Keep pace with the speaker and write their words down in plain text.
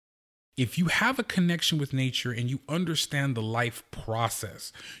If you have a connection with nature and you understand the life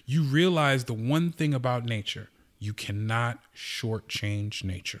process, you realize the one thing about nature: you cannot shortchange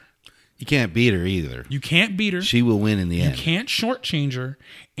nature. You can't beat her either. You can't beat her. She will win in the end. You can't shortchange her.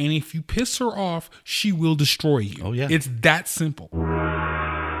 And if you piss her off, she will destroy you. Oh, yeah. It's that simple.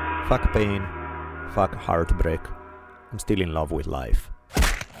 Fuck pain. Fuck heartbreak. I'm still in love with life.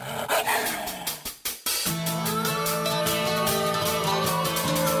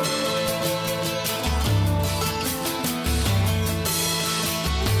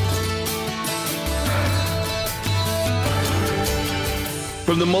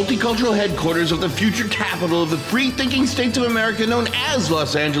 From the multicultural headquarters of the future capital of the free-thinking states of America known as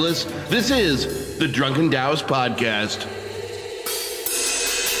Los Angeles, this is the Drunken Taoist Podcast.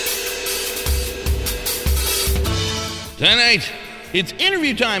 Tonight, it's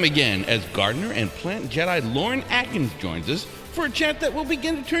interview time again as gardener and plant Jedi Lawren Atkins joins us for a chat that will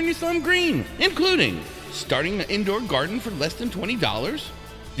begin to turn your thumb green, including starting an indoor garden for less than $20,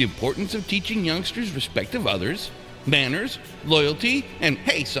 the importance of teaching youngsters respect of others, manners, loyalty, and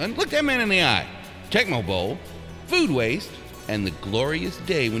hey son, look that man in the eye, Tecmo Bowl, food waste, and the glorious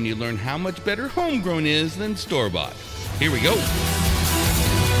day when you learn how much better homegrown is than store-bought. Here we go.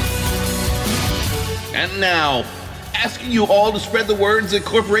 And now, asking you all to spread the words that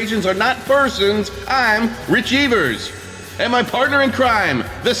corporations are not persons, I'm Rich Evers. And my partner in crime,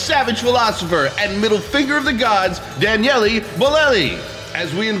 the savage philosopher and middle finger of the gods, Daniele Bolelli,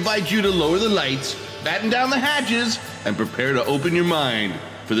 as we invite you to lower the lights, batten down the hatches, and prepare to open your mind.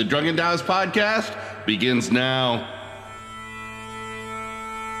 For the Drunken Taoist Podcast begins now.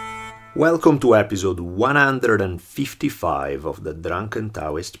 Welcome to episode 155 of the Drunken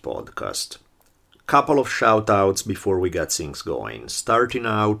Taoist Podcast. Couple of shout-outs before we get things going. Starting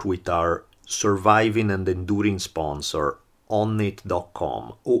out with our surviving and enduring sponsor,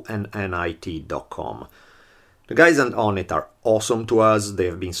 onnit.com, onnit.com. The guys at Onnit are awesome to us. They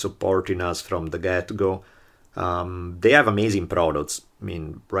have been supporting us from the get-go. They have amazing products. I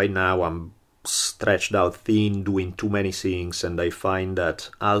mean, right now I'm stretched out thin, doing too many things, and I find that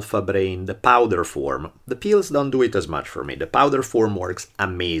Alpha Brain, the powder form, the pills don't do it as much for me. The powder form works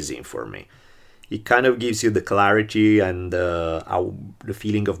amazing for me. It kind of gives you the clarity and the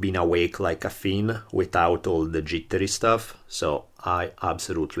feeling of being awake like caffeine without all the jittery stuff. So I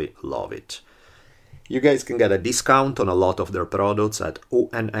absolutely love it. You guys can get a discount on a lot of their products at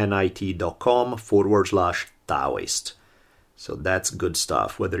onnit.com/Taoist. So that's good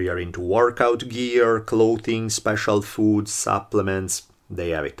stuff. Whether you're into workout gear, clothing, special foods, supplements,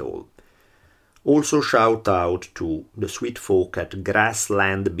 they have it all. Also shout out to the sweet folk at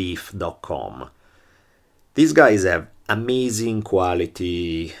grasslandbeef.com. These guys have amazing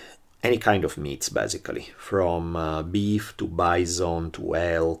quality, any kind of meats basically, from beef to bison to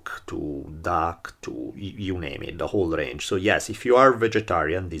elk to duck to you name it, the whole range. So yes, if you are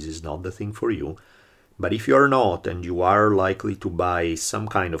vegetarian, this is not the thing for you. But if you're not and you are likely to buy some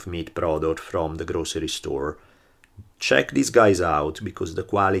kind of meat product from the grocery store, check these guys out because the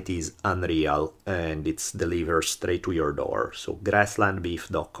quality is unreal and it's delivered straight to your door. So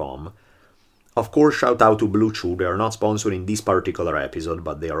grasslandbeef.com. Of course, shout out to Blue Chew. They are not sponsoring this particular episode,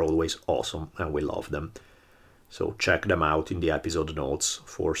 but they are always awesome and we love them. So check them out in the episode notes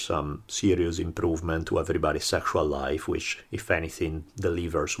for some serious improvement to everybody's sexual life, which, if anything,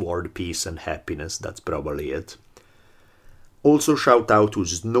 delivers world peace and happiness. That's probably it. Also shout out to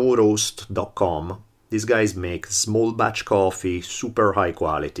snowroast.com. These guys make small batch coffee, super high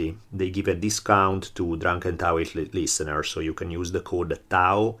quality. They give a discount to Drunken Taoist listeners, so you can use the code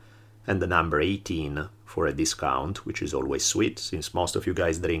TAO and the number 18 for a discount, which is always sweet. Since most of you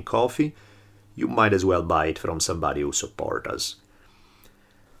guys drink coffee, you might as well buy it from somebody who supports us.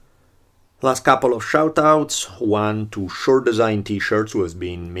 Last couple of shout-outs. One to Short Design T-shirts, who has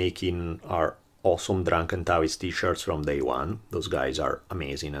been making our awesome Drunken Taoist T-shirts from day one. Those guys are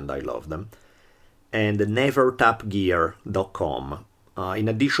amazing and I love them. And nevertapgear.com. In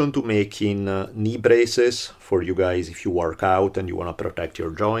addition to making knee braces for you guys if you work out and you want to protect your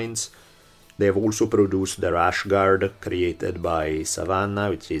joints, they have also produced their Ash Guard created by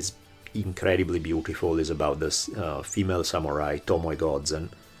Savannah, which is incredibly beautiful. It's about this female samurai, Tomoe Gozen.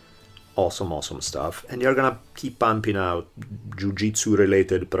 Awesome stuff. And you're gonna keep pumping out jiu-jitsu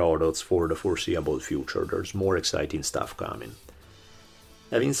related products for the foreseeable future. There's more exciting stuff coming.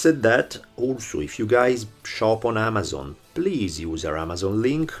 Having said that, also, if you guys shop on Amazon, please use our Amazon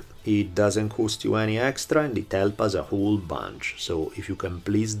link. It doesn't cost you any extra and it helps us a whole bunch. So if you can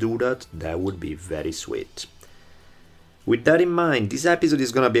please do that, that would be very sweet. With that in mind, this episode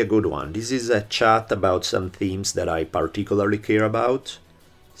is gonna be a good one. This is a chat about some themes that I particularly care about.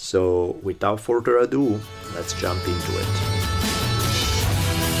 So without further ado, let's jump into it.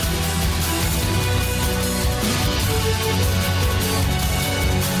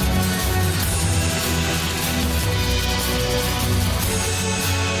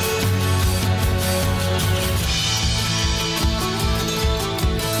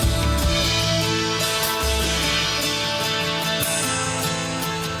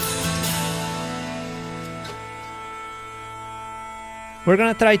 We're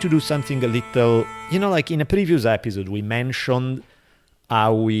going to try to do something a little, like in a previous episode, we mentioned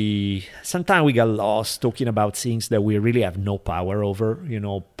how sometimes we get lost talking about things that we really have no power over,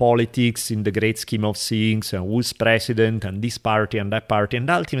 politics in the great scheme of things, and who's president, and this party and that party. And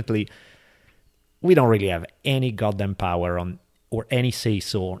ultimately, we don't really have any goddamn power on or any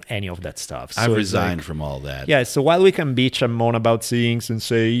say-so on any of that stuff. So I've resigned from all that. Yeah, so while we can bitch and moan about things and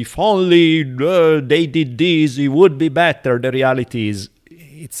say, if only they did this, it would be better, the reality is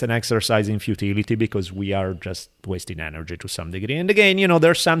it's an exercise in futility because we are just wasting energy to some degree. And again,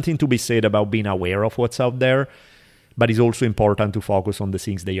 there's something to be said about being aware of what's out there, but it's also important to focus on the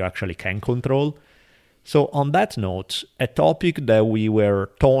things that you actually can control. So on that note, a topic that we were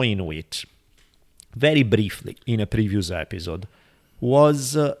toying with very briefly in a previous episode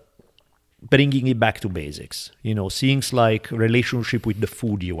was bringing it back to basics. Things like relationship with the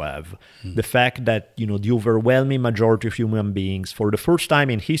food you have, the fact that, the overwhelming majority of human beings, for the first time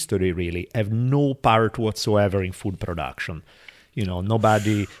in history really, have no part whatsoever in food production.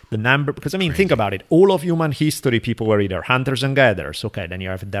 Nobody, because think about it, all of human history, people were either hunters and gatherers. Okay, then you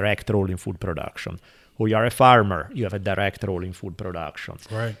have a direct role in food production. Or you are a farmer, you have a direct role in food production.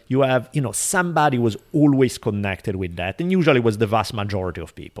 Right. You have, somebody was always connected with that, and usually was the vast majority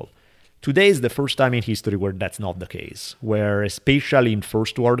of people. Today is the first time in history where that's not the case, where especially in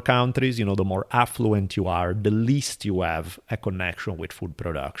first world countries, the more affluent you are, the least you have a connection with food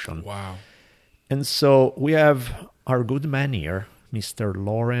production. Wow. And so we have our good man here, Mr.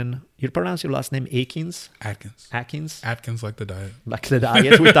 Lawren. You pronounce your last name Atkins? Atkins. Atkins, like the diet. Like the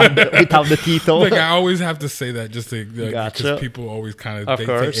diet without the Tito. I always have to say that just to, Gotcha. because people always kind of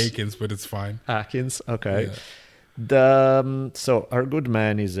say Atkins, but it's fine. Atkins, okay. Yeah. So our good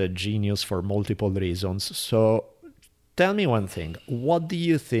man is a genius for multiple reasons. So tell me one thing. What do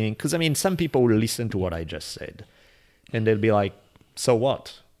you think? Because some people will listen to what I just said, and they'll be like, "So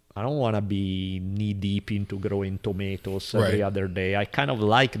what? I don't want to be knee deep into growing tomatoes every other day. I kind of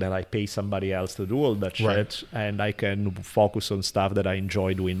like that I pay somebody else to do all that shit, and I can focus on stuff that I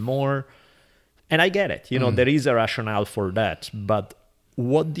enjoy doing more." And I get it. There is a rationale for that. But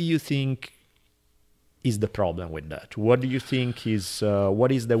what do you think is the problem with that? What do you think is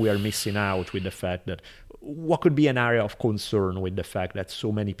what is that we are missing out with the fact that what could be an area of concern with the fact that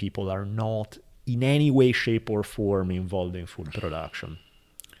so many people are not in any way, shape, or form involved in food production?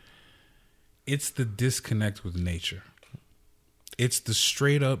 It's the disconnect with nature. It's the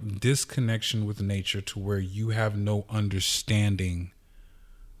straight up disconnection with nature to where you have no understanding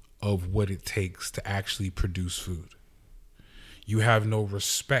of what it takes to actually produce food. You have no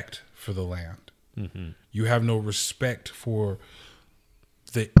respect for the land. Mm-hmm. You have no respect for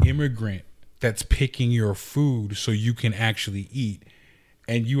the immigrant that's picking your food so you can actually eat.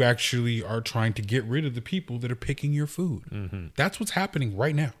 And you actually are trying to get rid of the people that are picking your food. Mm-hmm. That's what's happening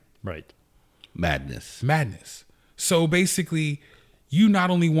right now. Right. Madness. So basically, you not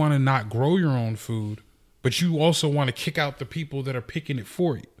only want to not grow your own food, but you also want to kick out the people that are picking it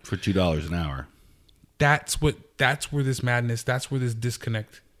for you. For $2 an hour. That's where this madness, that's where this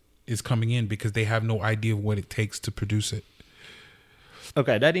disconnect is coming in, because they have no idea of what it takes to produce it.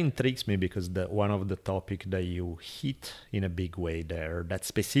 Okay, that intrigues me because one of the topic that you hit in a big way there, that's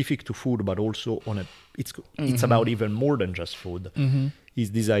specific to food, but also it's about even more than just food,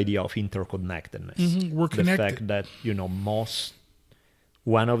 is this idea of interconnectedness. Mm-hmm. We're connected. The fact that,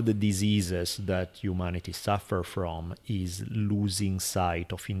 one of the diseases that humanity suffer from is losing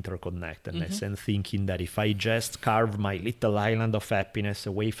sight of interconnectedness and thinking that if I just carve my little island of happiness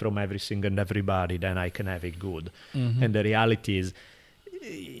away from everything and everybody, then I can have it good. Mm-hmm. And the reality is,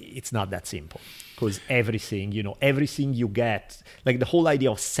 it's not that simple, because everything you get, like the whole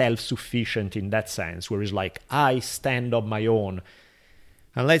idea of self-sufficient in that sense, where it's like, I stand on my own,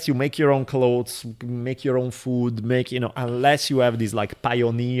 unless you make your own clothes, make your own food, unless you have this like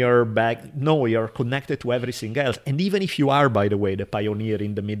pioneer bag, no, you're connected to everything else. And even if you are, by the way, the pioneer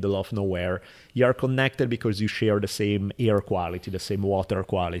in the middle of nowhere, you're connected because you share the same air quality, the same water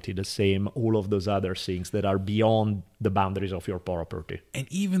quality, the same all of those other things that are beyond the boundaries of your property. And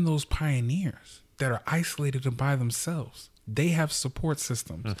even those pioneers that are isolated and by themselves, they have support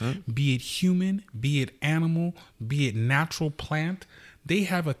systems, be it human, be it animal, be it natural plant. they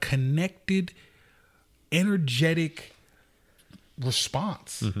have a connected, energetic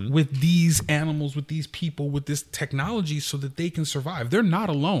response with these animals, with these people, with this technology, so that they can survive. They're not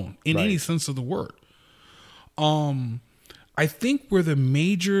alone in any sense of the word. I think where the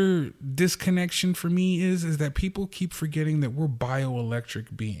major disconnection for me is that people keep forgetting that we're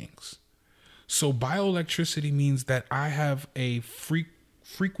bioelectric beings. So bioelectricity means that I have a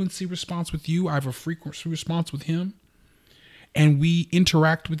frequency response with you. I have a frequency response with him. And we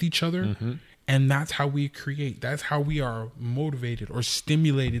interact with each other. And that's how we create. That's how we are motivated or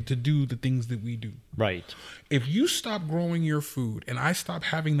stimulated to do the things that we do. Right. If you stop growing your food and I stop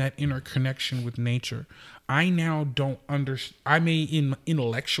having that interconnection with nature, I now don't I may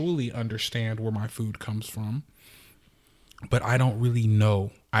intellectually understand where my food comes from, but I don't really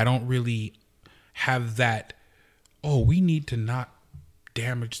know. I don't really have that, we need to not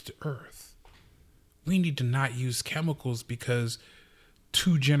damage the earth. We need to not use chemicals because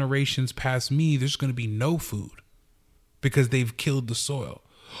 2 generations past me, there's going to be no food because they've killed the soil.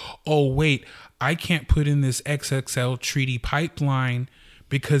 Oh, wait, I can't put in this XXL treaty pipeline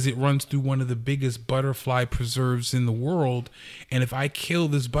because it runs through one of the biggest butterfly preserves in the world. And if I kill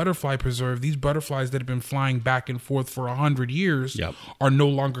this butterfly preserve, these butterflies that have been flying back and forth for 100 years are no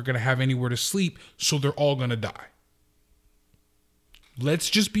longer going to have anywhere to sleep. So they're all going to die. Let's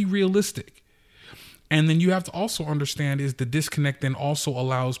just be realistic. And then you have to also understand is the disconnect then also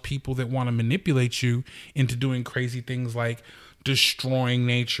allows people that want to manipulate you into doing crazy things like destroying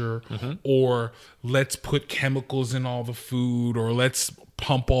nature, or let's put chemicals in all the food, or let's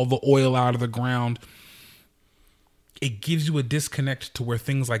pump all the oil out of the ground. It gives you a disconnect to where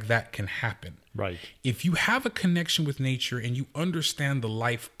things like that can happen. Right. If you have a connection with nature and you understand the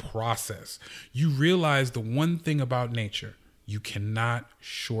life process, you realize the one thing about nature, you cannot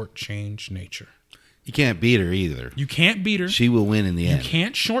shortchange nature. You can't beat her either. You can't beat her. She will win in the end. You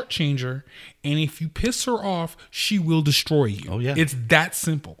can't shortchange her. And if you piss her off, she will destroy you. Oh, yeah. It's that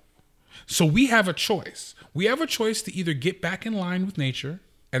simple. So we have a choice. We have a choice to either get back in line with nature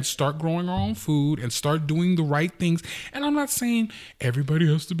and start growing our own food and start doing the right things. And I'm not saying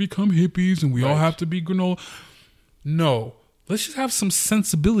everybody has to become hippies and we all have to be granola. No. Let's just have some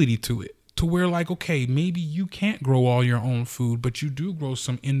sensibility to it. To where like, okay, maybe you can't grow all your own food, but you do grow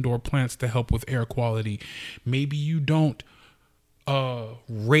some indoor plants to help with air quality. Maybe you don't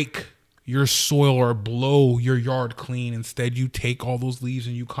rake your soil or blow your yard clean. Instead, you take all those leaves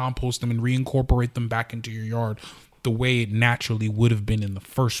and you compost them and reincorporate them back into your yard the way it naturally would have been in the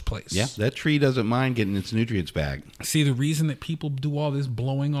first place. Yeah, that tree doesn't mind getting its nutrients back. See, the reason that people do all this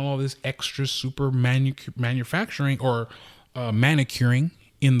blowing on all this extra super manufacturing or manicuring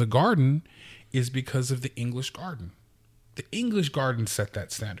in the garden is because of the English garden. The English garden set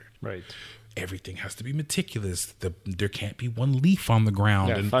that standard. Right. Everything has to be meticulous. There can't be one leaf on the ground.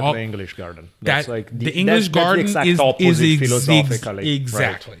 Yeah, and fuck all, the English garden. That's like the English garden that's the exact opposite philosophically.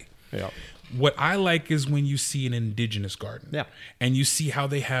 Exactly. Right. Yeah. What I like is when you see an indigenous garden. Yeah. And you see how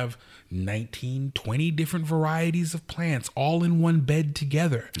they have 19, 20 different varieties of plants all in one bed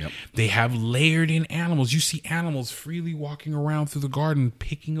together. Yep. They have layered in animals. You see animals freely walking around through the garden,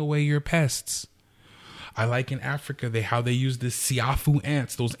 picking away your pests. I like in Africa how they use this siafu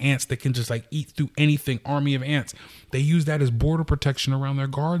ants, those ants that can just like eat through anything, army of ants. They use that as border protection around their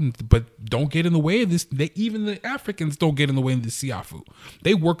gardens, but don't get in the way of this. Even the Africans don't get in the way of the siafu.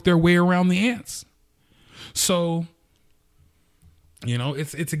 They work their way around the ants. So,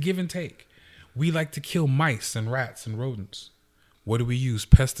 it's a give and take. We like to kill mice and rats and rodents. What do we use?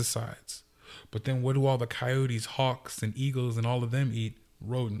 Pesticides. But then what do all the coyotes, hawks, and eagles and all of them eat?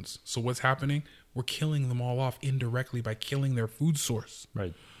 Rodents. So what's happening? We're killing them all off indirectly by killing their food source.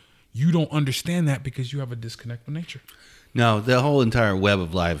 Right. You don't understand that because you have a disconnect with nature. No, the whole entire web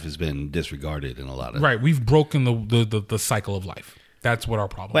of life has been disregarded in a lot of... Right. We've broken the cycle of life. That's what our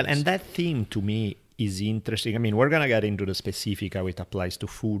problem is. Well, and that theme to me is interesting. I mean, we're going to get into the specific, how it applies to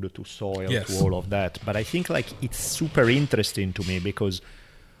food, to soil, to all of that. But I think it's super interesting to me because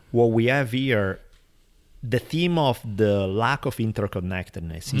what we have here, the theme of the lack of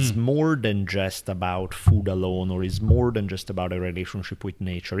interconnectedness is more than just about food alone, or is more than just about a relationship with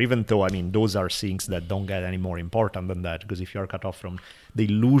nature, even though, those are things that don't get any more important than that, because if you're cut off from the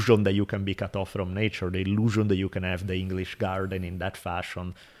illusion that you can be cut off from nature, the illusion that you can have the English garden in that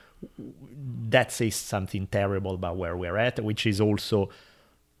fashion, that says something terrible about where we're at, which is also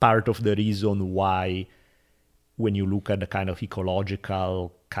part of the reason why when you look at the kind of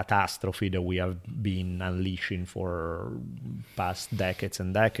ecological catastrophe that we have been unleashing for past decades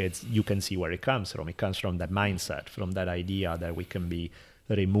and decades, you can see where it comes from. It comes from that mindset, from that idea that we can be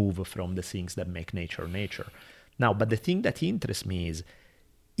removed from the things that make nature nature. Now, but the thing that interests me is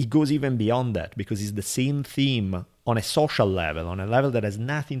it goes even beyond that, because it's the same theme on a social level, on a level that has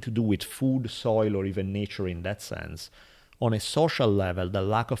nothing to do with food, soil, or even nature in that sense. On a social level, the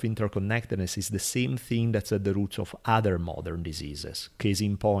lack of interconnectedness is the same thing that's at the roots of other modern diseases. Case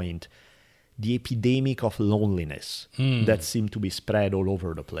in point, the epidemic of loneliness that seems to be spread all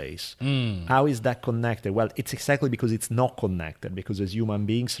over the place. How is that connected? Well, it's exactly because it's not connected, because as human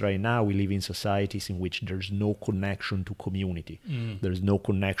beings right now, we live in societies in which there's no connection to community. There's no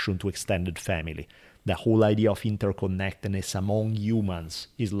connection to extended family. The whole idea of interconnectedness among humans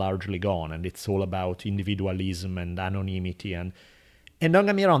is largely gone, and it's all about individualism and anonymity. And don't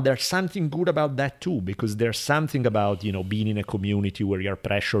get me wrong, there's something good about that too, because there's something about, being in a community where you're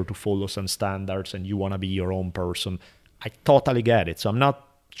pressured to follow some standards and you want to be your own person. I totally get it. So I'm not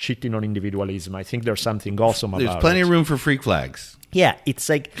shitting on individualism. I think there's something awesome about it. There's plenty of room for freak flags. Yeah, it's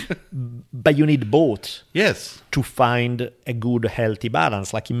like, but you need both. Yes. To find a good, healthy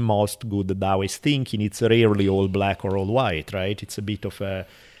balance. Like in most good Taoist thinking, it's rarely all black or all white, right? It's a bit of a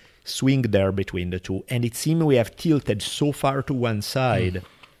swing there between the two. And it seems we have tilted so far to one side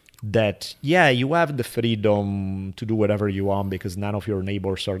that, yeah, you have the freedom to do whatever you want because none of your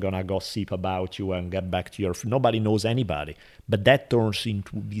neighbors are going to gossip about you and get back to nobody knows anybody. But that turns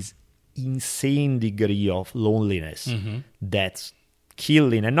into this insane degree of loneliness that's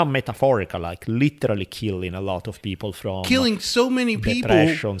killing, and not metaphorical, like literally killing a lot of people from killing so many people,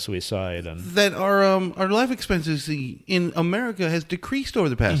 depression, suicide, and that our life expectancy in America has decreased over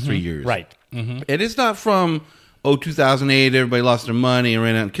the past 3 years. right. And it's not from 2008, everybody lost their money and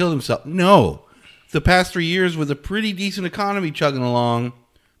ran out and killed themselves. No, the past 3 years with a pretty decent economy chugging along,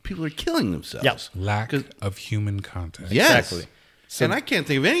 people are killing themselves. Yep. Lack of human contact. Yes. Exactly. And I can't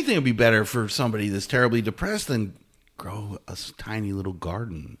think of anything that would be better for somebody that's terribly depressed than grow a tiny little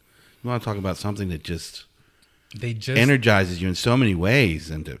garden. You want to talk about something that just energizes you in so many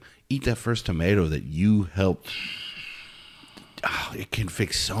ways, and to eat that first tomato that you helped. Oh, it can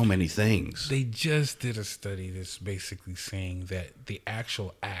fix so many things. They just did a study that's basically saying that the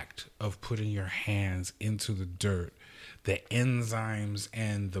actual act of putting your hands into the dirt, the enzymes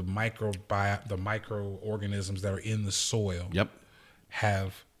and the microorganisms that are in the soil,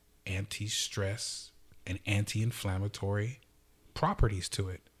 have anti-stress and anti-inflammatory properties to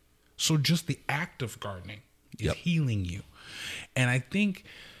it. So just the act of gardening is healing you. And I think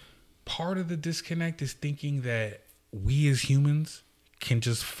part of the disconnect is thinking that we as humans can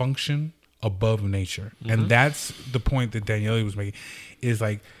just function above nature. And that's the point that Daniele was making, is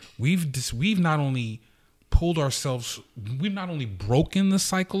like we've not only broken the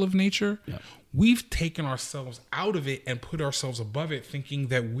cycle of nature, we've taken ourselves out of it and put ourselves above it, thinking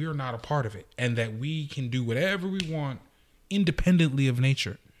that we're not a part of it and that we can do whatever we want independently of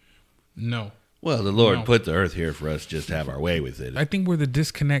nature. No. Well, the Lord put the earth here for us just to have our way with it. I think where the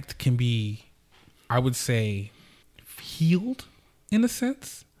disconnect can be, I would say, healed in a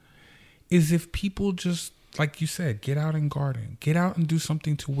sense, is if people just, like you said, get out and garden. Get out and do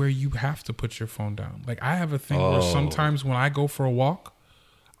something to where you have to put your phone down. Like I have a thing where sometimes when I go for a walk,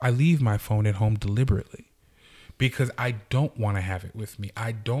 I leave my phone at home deliberately because I don't want to have it with me.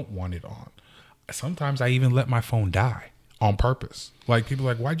 I don't want it on. Sometimes I even let my phone die on purpose. Like people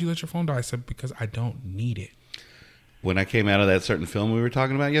are like, why'd you let your phone die? I said, because I don't need it. When I came out of that certain film we were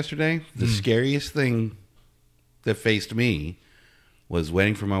talking about yesterday, the scariest thing that faced me was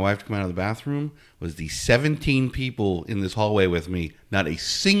waiting for my wife to come out of the bathroom, was the 17 people in this hallway with me, not a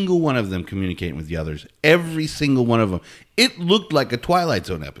single one of them communicating with the others. Every single one of them. It looked like a Twilight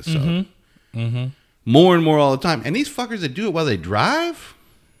Zone episode. More and more all the time. And these fuckers that do it while they drive?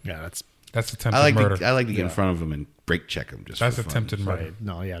 Yeah, that's attempted murder. I like to get in front of them and brake check them. That's attempted murder. Right.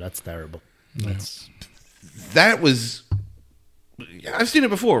 No, yeah, that's terrible. That was... I've seen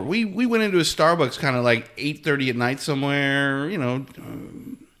it before. We went into a Starbucks kind of like 8:30 at night somewhere,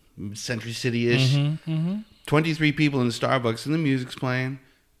 Century City-ish. 23 people in the Starbucks and the music's playing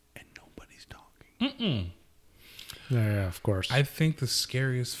and nobody's talking. Yeah, of course. I think the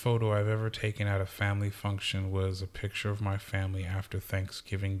scariest photo I've ever taken at a family function was a picture of my family after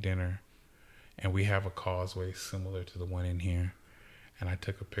Thanksgiving dinner. And we have a causeway similar to the one in here. And I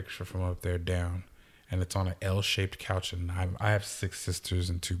took a picture from up there down. And it's on an L-shaped couch. And I have 6 sisters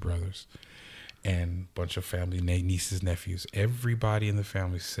and 2 brothers. And a bunch of family, nieces, nephews. Everybody in the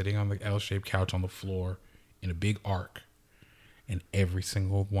family sitting on the L-shaped couch on the floor in a big arc. And every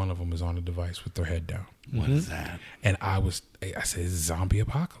single one of them is on a device with their head down. What is that? And I said, it's zombie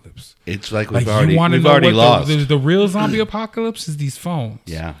apocalypse. It's like we've already lost. The real zombie apocalypse is these phones.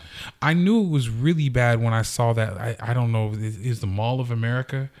 Yeah. I knew it was really bad when I saw that. I don't know. It was the Mall of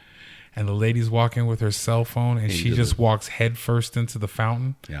America. and the lady's walking with her cell phone, and she just walks head first into the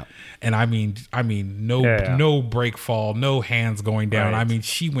fountain. Yeah. And I mean, no break fall, no hands going down. Right. I mean,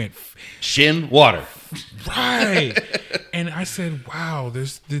 she went shin water. Right. And I said, wow,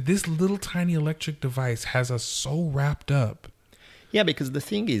 this little tiny electric device has us so wrapped up. Yeah, because the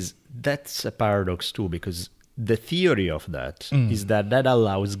thing is, that's a paradox too, because the theory of that is that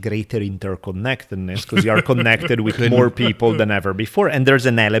allows greater interconnectedness because you are connected with more people than ever before. And there's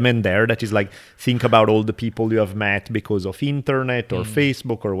an element there that is like, think about all the people you have met because of internet or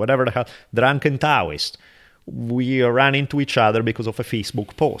Facebook or whatever the hell. Drunken Taoist. We run into each other because of a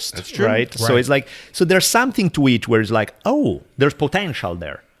Facebook post. That's true. Right? So it's like, so there's something to it where it's like, oh, there's potential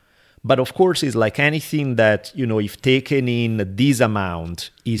there. But of course, it's like anything that, if taken in this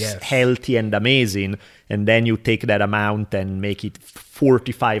amount is healthy and amazing, and then you take that amount and make it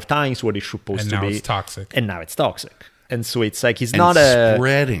 45 times what it's supposed to be. And now it's toxic. And now it's toxic. And so it's like, it's and not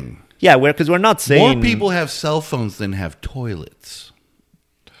spreading. Yeah, because we're not saying... More people have cell phones than have toilets.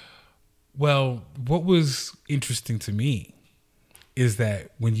 Well, what was interesting to me is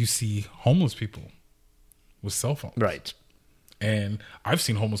that when you see homeless people with cell phones. Right. And I've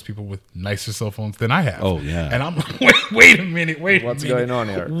seen homeless people with nicer cell phones than I have. Oh, yeah. And I'm like, wait a minute. What's going on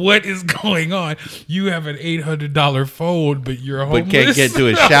here? What is going on? You have an $800 phone, but you're homeless. But can't get to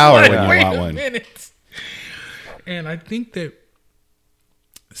a shower when you want one. Minute. And I think that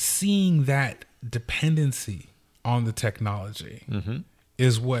seeing that dependency on the technology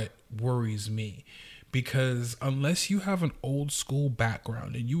is what worries me. Because unless you have an old school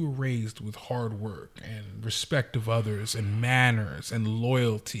background and you were raised with hard work and respect of others and manners and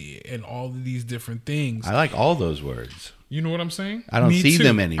loyalty and all of these different things. I like all those words. You know what I'm saying? I don't see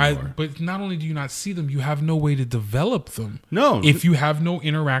them anymore. But not only do you not see them, you have no way to develop them. No. If you have no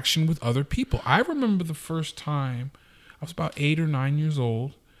interaction with other people. I remember the first time I was about 8 or 9 years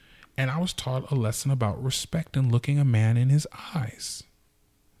old and I was taught a lesson about respect and looking a man in his eyes.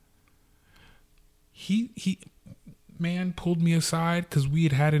 Man pulled me aside because we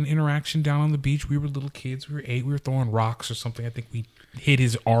had an interaction down on the beach. We were little kids. We were 8. We were throwing rocks or something. I think we hit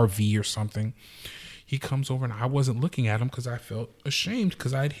his RV or something. He comes over and I wasn't looking at him because I felt ashamed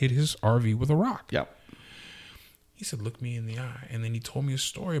because I'd hit his RV with a rock. Yep. He said, look me in the eye. And then he told me a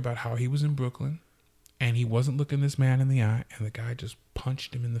story about how he was in Brooklyn and he wasn't looking this man in the eye. And the guy just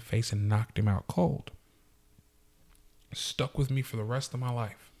punched him in the face and knocked him out cold. Stuck with me for the rest of my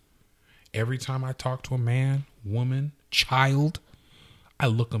life. Every time I talk to a man, woman, child, I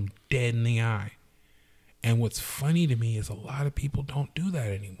look them dead in the eye. And what's funny to me is a lot of people don't do that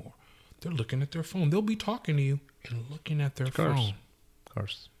anymore. They're looking at their phone. They'll be talking to you and looking at their phone. Of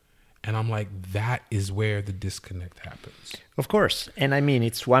course. And I'm like, that is where the disconnect happens. Of course. And I mean,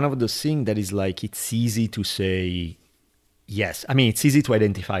 it's one of those things that is like, it's easy to say, yes. I mean, it's easy to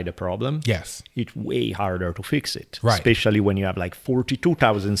identify the problem. Yes. It's way harder to fix it. Right. Especially when you have like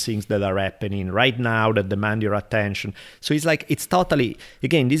 42,000 things that are happening right now that demand your attention. So it's like, it's totally,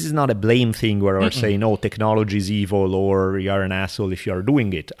 again, this is not a blame thing where we're saying, oh, technology is evil or you're an asshole if you're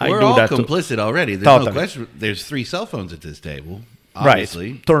doing it. We're all complicit already. There's no question. There's 3 cell phones at this table.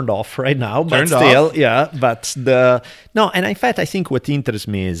 Obviously. Right. Turned off right now. But still, yeah. But and in fact, I think what interests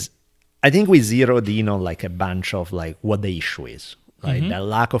me is, I think we zeroed in on like a bunch of like what the issue is, right? The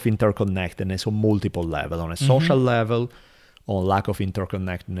lack of interconnectedness on multiple levels, on a social level, on lack of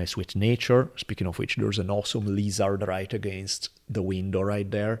interconnectedness with nature. Speaking of which, there's an awesome lizard right against the window right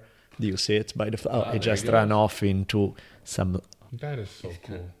there. Do you see it? It just ran off into some... That is so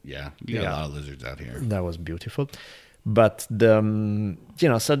cool. Yeah, you got a lot of lizards out here. That was beautiful. But, so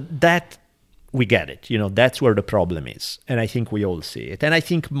that... We get it. That's where the problem is. And I think we all see it. And I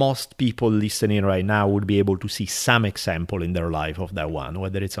think most people listening right now would be able to see some example in their life of that one,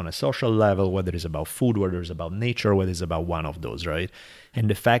 whether it's on a social level, whether it's about food, whether it's about nature, whether it's about one of those, right? And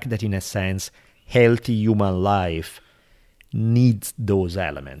the fact that, in a sense, healthy human life needs those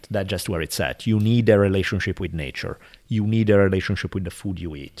elements. That's just where it's at. You need a relationship with nature. You need a relationship with the food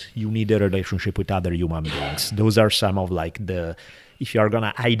you eat. You need a relationship with other human beings. Those are some of like the... If you're going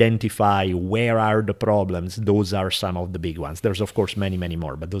to identify where are the problems, those are some of the big ones. There's, of course, many, many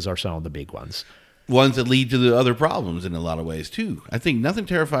more, but those are some of the big ones. Ones that lead to the other problems in a lot of ways, too. I think nothing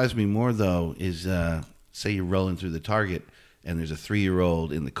terrifies me more, though, is say you're rolling through the Target and there's a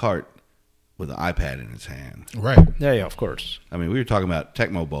 3-year-old in the cart with an iPad in his hand. Right. Yeah, of course. I mean, we were talking about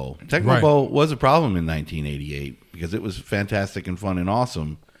Tecmo Bowl. Tecmo Bowl was a problem in 1988 because it was fantastic and fun and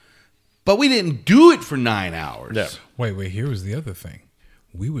awesome. But we didn't do it for 9 hours. Yeah. Wait, here was the other thing.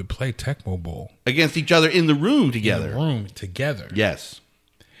 We would play Tecmo Bowl. Against each other in the room together. Yes.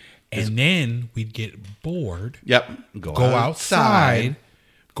 And then we'd get bored. Yep. Go outside,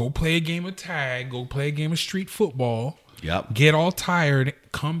 go play a game of tag, go play a game of street football. Yep. Get all tired,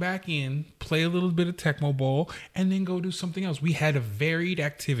 come back in, play a little bit of Tecmo Bowl, and then go do something else. We had varied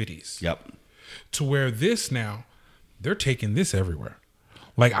activities. Yep. To where this now, they're taking this everywhere.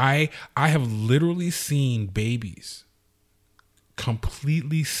 Like I have literally seen babies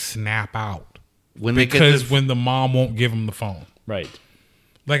completely snap out when the mom won't give them the phone. Right.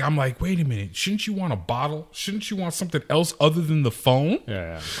 Like I'm like, wait a minute, shouldn't you want a bottle? Shouldn't you want something else other than the phone?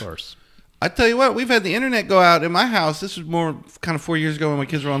 Yeah, of course. I tell you what, we've had the internet go out in my house. This was more kind of 4 years ago when my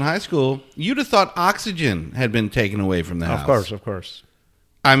kids were in high school. You'd have thought oxygen had been taken away from the house. Of course.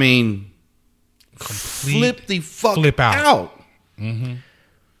 I mean, flip out. Mm-hmm.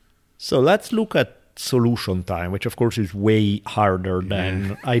 So let's look at solution time, which of course is way harder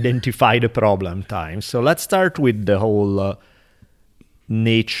than identify the problem time. So let's start with the whole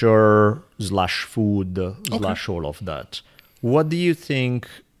nature / food / all of that. What do you think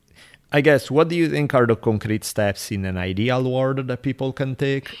are the concrete steps in an ideal world that people can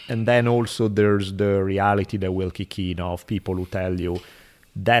take? And then also there's the reality that will kick in of people who tell you,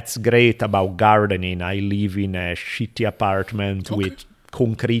 that's great about gardening. I live in a shitty apartment with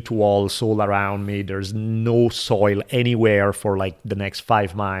concrete walls all around me. There's no soil anywhere for like the next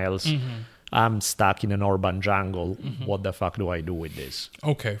 5 miles. Mm-hmm. I'm stuck in an urban jungle. Mm-hmm. What the fuck do I do with this?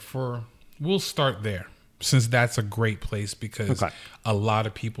 Okay, we'll start there, since that's a great place, because a lot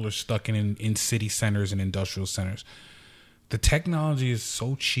of people are stuck in city centers and industrial centers. The technology is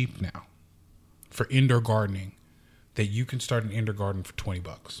so cheap now for indoor gardening that you can start an indoor garden for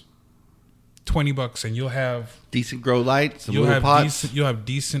 $20. $20, and you'll have decent grow lights. You'll have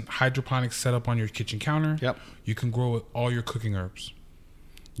decent hydroponics set up on your kitchen counter. Yep. You can grow all your cooking herbs.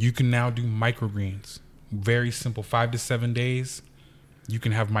 You can now do microgreens. Very simple. 5 to 7 days, you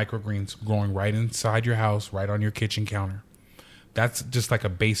can have microgreens growing right inside your house, right on your kitchen counter. That's just like a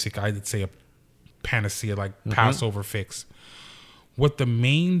basic, I'd say, a panacea, like Passover fix. What the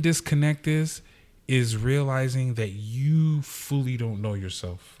main disconnect is realizing that you fully don't know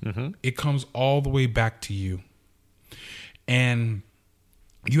yourself. Mm-hmm. It comes all the way back to you. And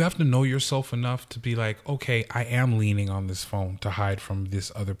you have to know yourself enough to be like, okay, I am leaning on this phone to hide from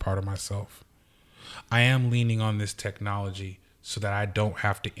this other part of myself. I am leaning on this technology so that I don't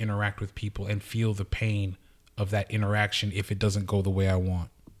have to interact with people and feel the pain of that interaction if it doesn't go the way I want.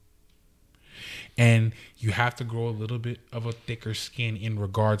 And you have to grow a little bit of a thicker skin in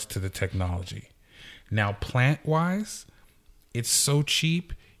regards to the technology. Now, plant-wise, it's so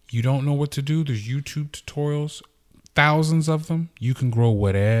cheap, you don't know what to do. There's YouTube tutorials, thousands of them. You can grow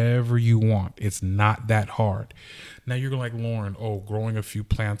whatever you want. It's not that hard. Now, you're like, Lawren, growing a few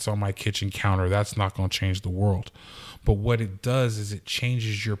plants on my kitchen counter, that's not going to change the world. But what it does is it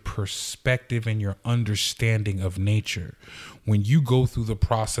changes your perspective and your understanding of nature. When you go through the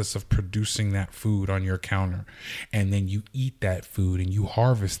process of producing that food on your counter, and then you eat that food and you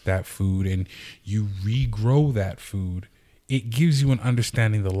harvest that food and you regrow that food, it gives you an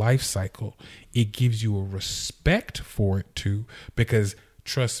understanding of the life cycle. It gives you a respect for it too, because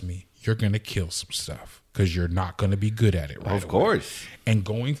trust me, you're going to kill some stuff because you're not going to be good at it right Of course. And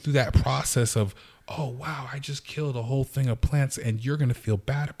going through that process of, oh, wow, I just killed a whole thing of plants, and you're going to feel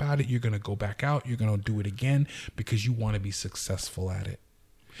bad about it. You're going to go back out. You're going to do it again because you want to be successful at it.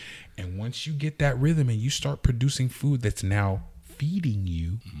 And once you get that rhythm and you start producing food that's now feeding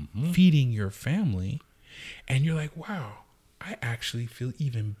you, feeding your family, and you're like, wow, I actually feel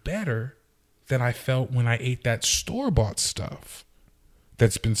even better than I felt when I ate that store-bought stuff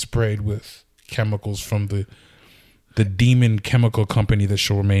that's been sprayed with chemicals from the demon chemical company that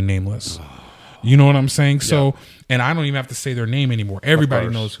shall remain nameless. You know what I'm saying? So, and I don't even have to say their name anymore. Everybody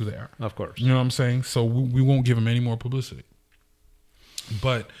knows who they are. Of course. You know what I'm saying? So we won't give them any more publicity.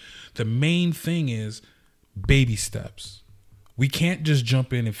 But the main thing is baby steps. We can't just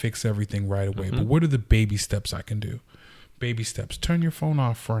jump in and fix everything right away. But what are the baby steps I can do? Baby steps. Turn your phone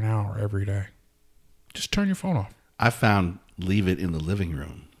off for an hour every day. Just turn your phone off. I found leave it in the living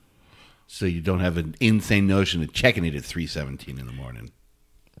room so you don't have an insane notion of checking it at 3:17 in the morning.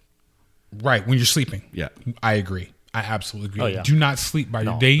 Right, when you're sleeping. Yeah. I agree. I absolutely agree. Oh, yeah. Do not sleep by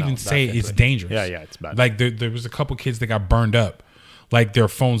They even say it's dangerous. Yeah, it's bad. Like there was a couple kids that got burned up. Like their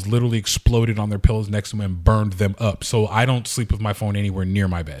phones literally exploded on their pillows next to them and burned them up. So I don't sleep with my phone anywhere near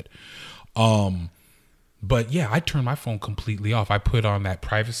my bed. But yeah, I turn my phone completely off. I put on that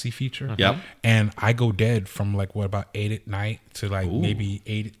privacy feature. Yep. And I go dead from like about 8 at night to like maybe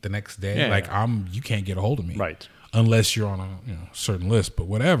 8 the next day. Yeah, you can't get a hold of me. Right. Unless you're on a certain list, but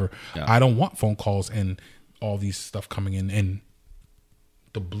whatever. Yeah. I don't want phone calls and all these stuff coming in. And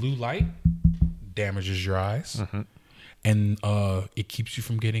the blue light damages your eyes. and it keeps you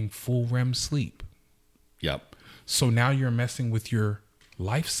from getting full REM sleep. Yep. So now you're messing with your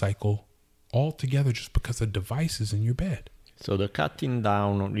life cycle altogether just because a device is in your bed. So the cutting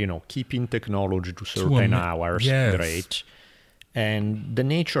down, keeping technology to certain hours, yes. great. And the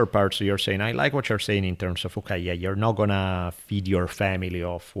nature part, so you're saying, I like what you're saying in terms of, okay, yeah, you're not going to feed your family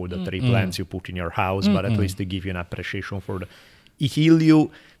off with the 3 plants you put in your house, but at least they give you an appreciation for the...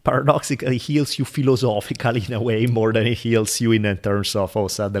 It paradoxically heals you philosophically in a way more than it heals you in terms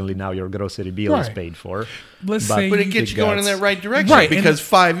of, suddenly now your grocery bill is paid for. But it gets you going in that right direction. Right, because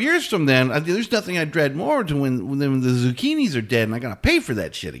 5 years from then, there's nothing I dread more than when the zucchinis are dead and I got to pay for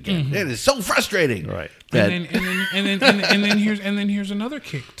that shit again. That is so frustrating. Right. And then here's another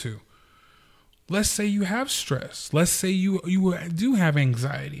kick too. Let's say you have stress. Let's say you do have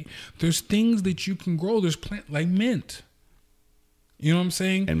anxiety. There's things that you can grow. There's plant like mint. You know what I'm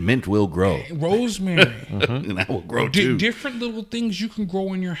saying? And mint will grow. Rosemary. And that will grow too. Different little things you can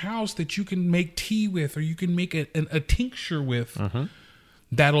grow in your house that you can make tea with, or you can make a tincture with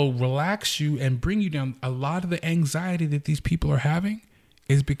that'll relax you and bring you down. A lot of the anxiety that these people are having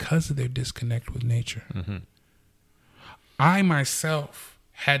is because of their disconnect with nature. I myself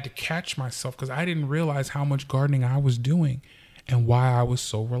had to catch myself because I didn't realize how much gardening I was doing and why I was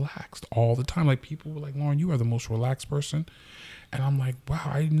so relaxed all the time. Like people were like, Lawren, you are the most relaxed person. And I'm like, wow,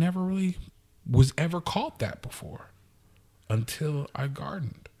 I never really was ever called that before until I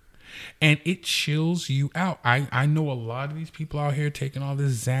gardened. And it chills you out. I know a lot of these people out here taking all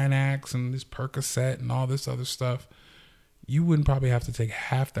this Xanax and this Percocet and all this other stuff. You wouldn't probably have to take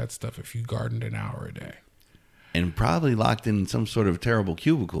half that stuff if you gardened an hour a day. And probably locked in some sort of terrible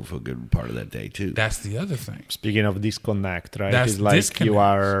cubicle for a good part of that day, too. That's the other thing. Speaking of disconnect, right? That's it's like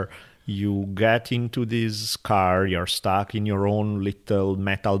disconnect. You get into this car, you're stuck in your own little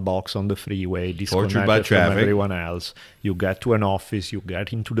metal box on the freeway, disconnected by from traffic. everyone else. You get to an office, you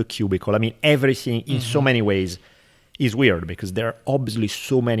get into the cubicle. I mean, everything in so many ways is weird because there are obviously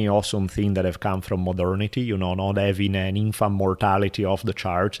so many awesome things that have come from modernity. Not having an infant mortality off the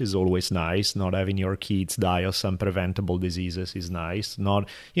charts is always nice. Not having your kids die of some preventable diseases is nice.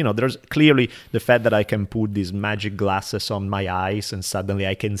 There's clearly the fact that I can put these magic glasses on my eyes and suddenly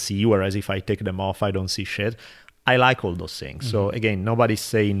I can see, whereas if I take them off, I don't see shit. I like all those things. So again, nobody's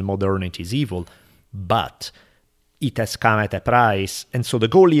saying modernity is evil, but it has come at a price. And so the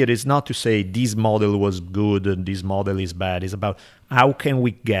goal here is not to say this model was good and this model is bad. It's about how can we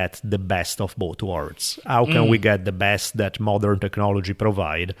get the best of both worlds? How can we get the best that modern technology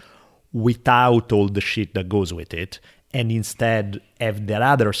provide without all the shit that goes with it, and instead have the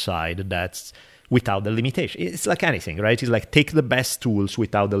other side that's without the limitation. It's like anything, right? It's like take the best tools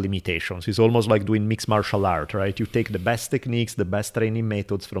without the limitations. It's almost like doing mixed martial art, right? You take the best techniques, the best training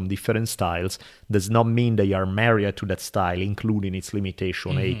methods from different styles. Does not mean that you are married to that style, including its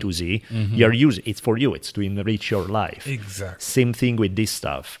limitation A to Z. You're using it's for you. It's to enrich your life. Exactly. Same thing with this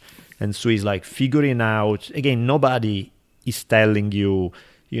stuff. And so it's like figuring out, again, nobody is telling you,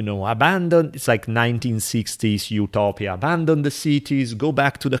 abandon, it's like 1960s utopia, abandon the cities, go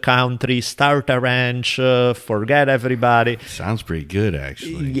back to the country, start a ranch, forget everybody. Sounds pretty good,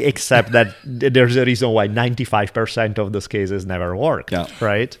 actually. Except that there's a reason why 95% of those cases never worked,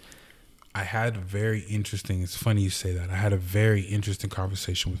 right? I had it's funny you say that. I had a very interesting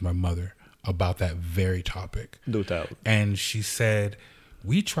conversation with my mother about that very topic. Do tell. And she said,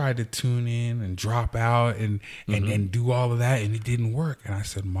 we tried to tune in and drop out and do all of that, and it didn't work. And I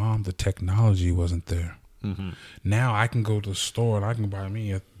said, Mom, the technology wasn't there. Now I can go to the store and I can buy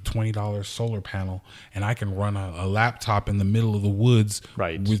me a $20 solar panel, and I can run a laptop in the middle of the woods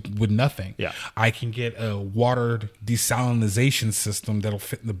with nothing. Yeah. I can get a water desalinization system that'll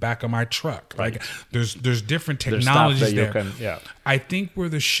fit in the back of my truck. Right. Like there's different technologies there. I think where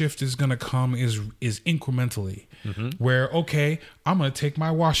the shift is going to come is incrementally. Where, okay, I'm going to take my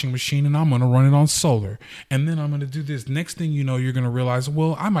washing machine and I'm going to run it on solar. And then I'm going to do this. Next thing you know, you're going to realize,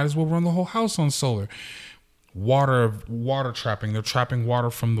 well, I might as well run the whole house on solar. Water trapping. They're trapping water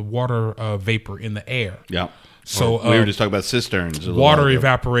from the water vapor in the air. Yeah. So we were just talking about cisterns. Water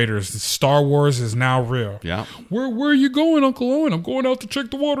evaporators. Star Wars is now real. Yeah. Where are you going, Uncle Owen? I'm going out to check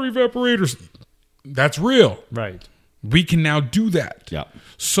the water evaporators. That's real. Right. We can now do that. Yeah.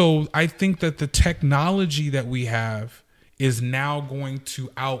 So I think that the technology that we have is now going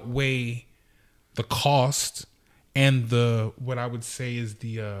to outweigh the cost and what I would say is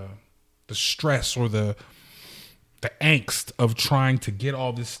the stress or the angst of trying to get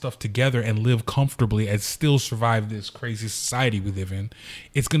all this stuff together and live comfortably and still survive this crazy society we live in.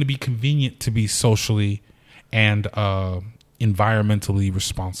 It's going to be convenient to be socially and environmentally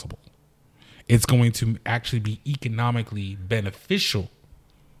responsible. It's going to actually be economically beneficial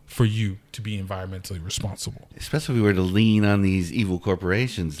for you to be environmentally responsible. Especially if we were to lean on these evil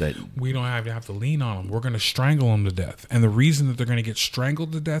corporations that... We don't have to lean on them. We're going to strangle them to death. And the reason that they're going to get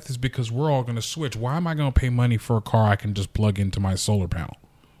strangled to death is because we're all going to switch. Why am I going to pay money for a car I can just plug into my solar panel?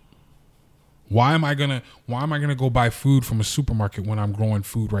 Why am I gonna go buy food from a supermarket when I'm growing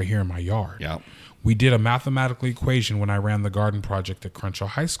food right here in my yard? Yeah. We did a mathematical equation when I ran the garden project at Crenshaw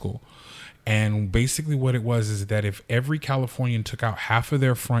High School. And basically what it was is that if every Californian took out half of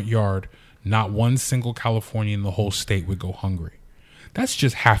their front yard, not one single Californian in the whole state would go hungry. That's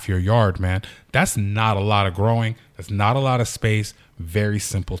just half your yard, man. That's not a lot of growing. That's not a lot of space. Very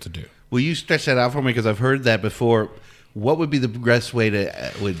simple to do. Will you stretch that out for me? Because I've heard that before. What would be the best way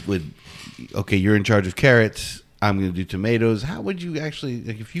to... okay, you're in charge of carrots. I'm going to do tomatoes. How would you actually...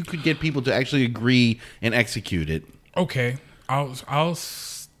 Like, if you could get people to actually agree and execute it? Okay. I'll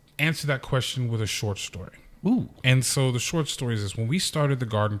answer that question with a short story. Ooh. And so the short story is this. When we started the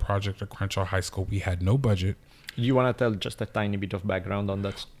garden project at Crenshaw High School, we had no budget. You want to tell just a tiny bit of background on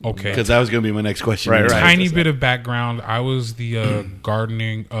that? Okay. Because that was going to be my next question. Right. Tiny bit of background. I was the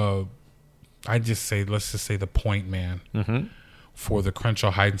gardening... let's just say the point man for the Crenshaw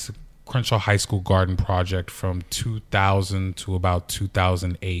High School Garden Project from 2000 to about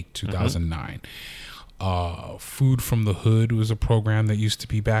 2008, 2009. Food from the Hood was a program that used to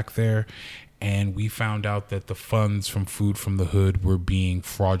be back there. And we found out that the funds from Food from the Hood were being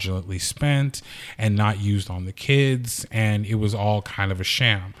fraudulently spent and not used on the kids. And it was all kind of a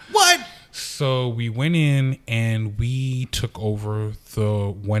sham. What? So we went in and we took over the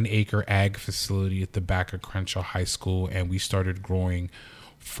 1 acre ag facility at the back of Crenshaw High School. And we started growing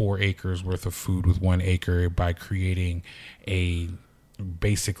 4 acres worth of food with 1 acre by creating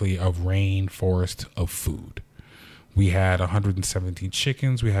basically a rainforest of food. We had 117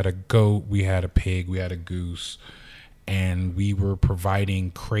 chickens, we had a goat, we had a pig, we had a goose, and we were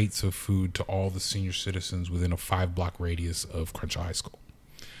providing crates of food to all the senior citizens within a 5-block radius of Crenshaw High School.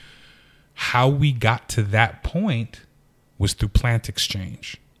 How we got to that point was through plant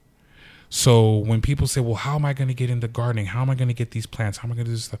exchange. So when people say, well, how am I going to get into gardening? How am I going to get these plants? How am I going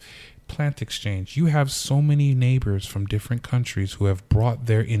to do this stuff? Plant exchange. You have so many neighbors from different countries who have brought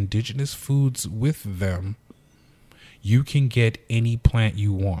their indigenous foods with them. You can get any plant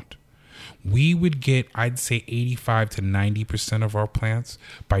you want. We would get, I'd say, 85 to 90% of our plants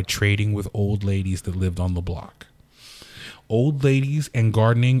by trading with old ladies that lived on the block. Old ladies and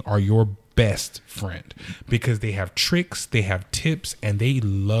gardening are your best friend because they have tricks, they have tips, and they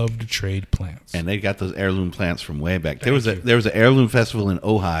love to trade plants. And they got those heirloom plants from way back. There was an heirloom festival in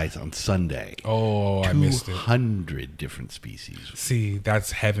Ojai on Sunday. Oh, I missed it. 200 different species. See,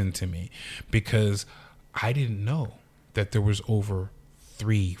 that's heaven to me because I didn't know that there was over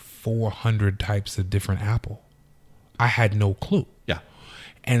 300-400 types of different apple. I had no clue. Yeah.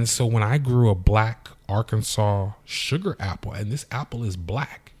 And so when I grew a black Arkansas sugar apple, and this apple is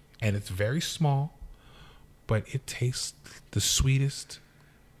black, and it's very small, but it tastes the sweetest,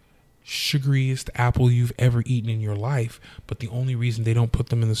 sugariest apple you've ever eaten in your life. But the only reason they don't put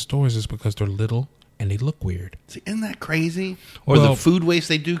them in the stores is because they're little and they look weird. See, isn't that crazy? Or the food waste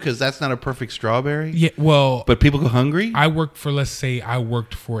they do because that's not a perfect strawberry? Yeah, well... But people go hungry? I worked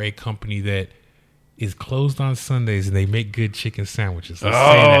for a company that is closed on Sundays and they make good chicken sandwiches. Those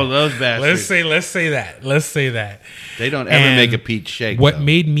bastards. Let's say that. They don't ever make a peach shake. What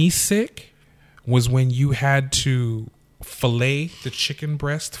made me sick was when you had to fillet the chicken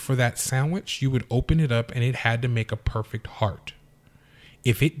breast for that sandwich. You would open it up and it had to make a perfect heart.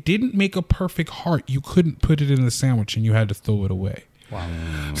 If it didn't make a perfect heart, you couldn't put it in the sandwich and you had to throw it away. Wow.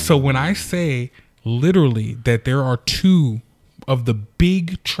 So when I say literally that there are 2 of the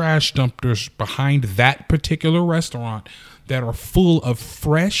big trash dumpsters behind that particular restaurant that are full of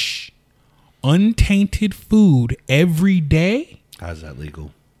fresh, untainted food every day. How's that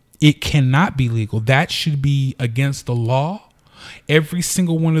legal? It cannot be legal. That should be against the law. Every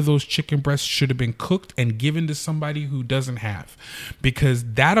single one of those chicken breasts should have been cooked and given to somebody who doesn't have. Because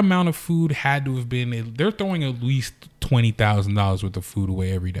that amount of food had to have been... They're throwing at least $20,000 worth of food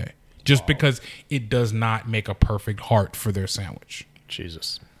away every day. Just because it does not make a perfect heart for their sandwich.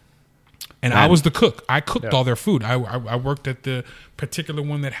 Jesus. And I was the cook. I cooked all their food. I worked at the particular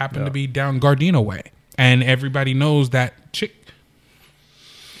one that happened to be down Gardena way. And everybody knows that chicken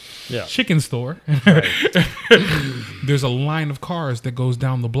store. Right. There's a line of cars that goes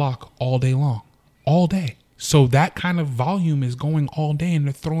down the block all day long. All day. So that kind of volume is going all day and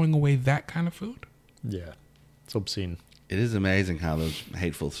they're throwing away that kind of food? Yeah. It's obscene. It is amazing how those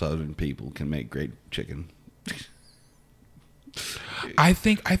hateful Southern people can make great chicken. I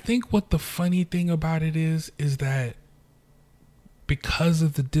think what the funny thing about it is that because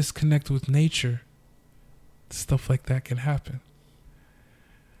of the disconnect with nature, stuff like that can happen.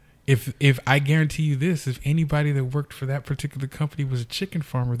 If I guarantee you this, if anybody that worked for that particular company was a chicken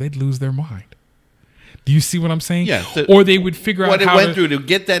farmer, they'd lose their mind. Do you see what I'm saying? Yeah. Or they would figure out what it how went through to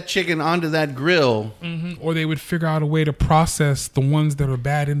get that chicken onto that grill. or they would figure out a way to process the ones that are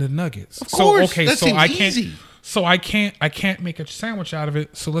bad into nuggets. Of course, so that so seems I can't easy. so I can't make a sandwich out of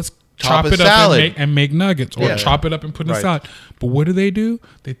it. So let's Chop chop a it up salad. and make nuggets, or Yeah. chop it up and put in a Right. salad. But what do?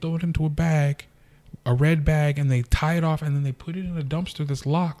 They throw it into a bag, a red bag, and they tie it off, and then they put it in a dumpster that's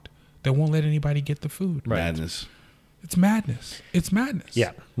locked that won't let anybody get the food. Madness. It's madness. It's madness.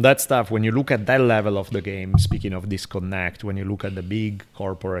 Yeah, that stuff, when you look at that level of the game, speaking of disconnect, when you look at the big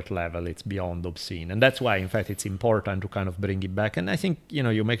corporate level, it's beyond obscene. And that's why, in fact, it's important to kind of bring it back. And I think,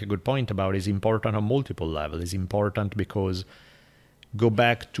 you make a good point about it's important on multiple levels. It's important because go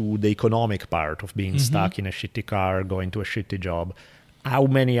back to the economic part of being stuck in a shitty car, going to a shitty job. How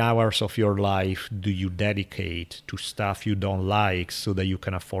many hours of your life do you dedicate to stuff you don't like so that you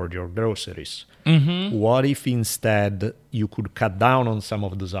can afford your groceries? What if instead you could cut down on some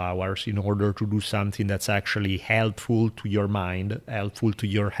of those hours in order to do something that's actually helpful to your mind, helpful to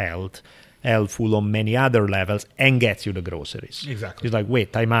your health, helpful on many other levels, and gets you the groceries? Exactly. It's like,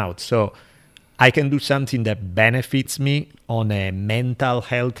 wait, time out. So I can do something that benefits me on a mental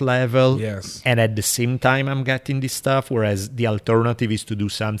health level. Yes. And at the same time, I'm getting this stuff. Whereas the alternative is to do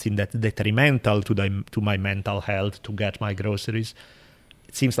something that's detrimental to my mental health to get my groceries.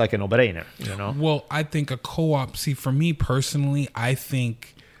 It seems like a no-brainer, Well, I think a co-op. See, for me personally, I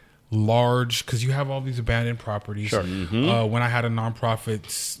think large, because you have all these abandoned properties. Sure. When I had a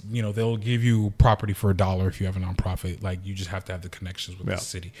nonprofit, they'll give you property for $1 if you have a nonprofit. Like, you just have to have the connections with the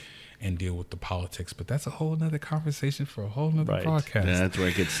city and deal with the politics. But that's a whole nother conversation for a whole nother podcast. Yeah, that's where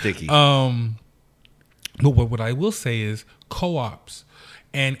it gets sticky. But what I will say is co-ops.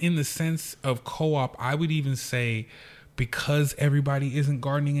 And in the sense of co-op, I would even say, because everybody isn't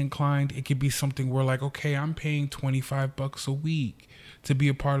gardening inclined, it could be something where, like, okay, I'm paying $25 a week to be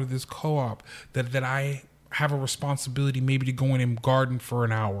a part of this co-op, that I have a responsibility maybe to go in and garden for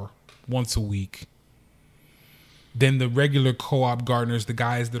an hour once a week. Then the regular co-op gardeners, the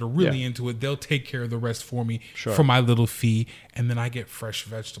guys that are really into it, they'll take care of the rest for me for my little fee, and then I get fresh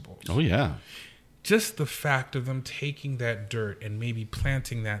vegetables. Oh, yeah. Just the fact of them taking that dirt and maybe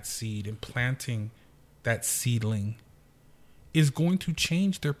planting that seed and planting that seedling is going to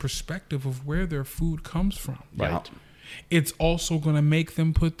change their perspective of where their food comes from. Right. It's also going to make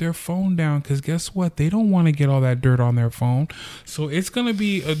them put their phone down, because guess what? They don't want to get all that dirt on their phone. So it's going to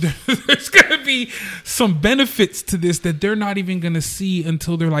be there's going to be some benefits to this that they're not even going to see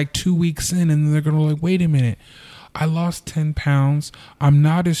until they're like 2 weeks in, and they're going to like, wait a minute. I lost 10 pounds. I'm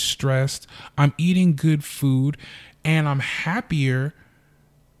not as stressed. I'm eating good food, and I'm happier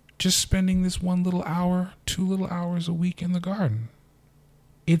just spending this 1 little hour, 2 little hours a week in the garden.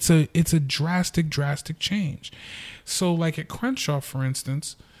 It's a drastic change. So like at Crenshaw, for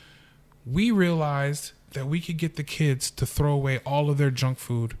instance, we realized that we could get the kids to throw away all of their junk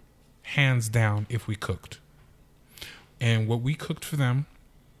food, hands down, if we cooked. And what we cooked for them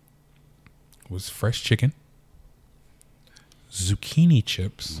was fresh chicken, zucchini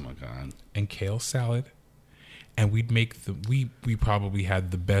chips, Oh, my God. and kale salad. And we'd make we probably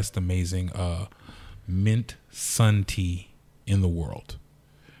had the best amazing mint sun tea in the world,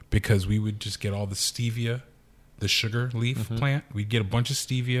 because we would just get all the stevia, the sugar leaf plant. We'd get a bunch of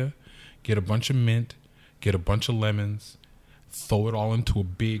stevia, get a bunch of mint, get a bunch of lemons, throw it all into a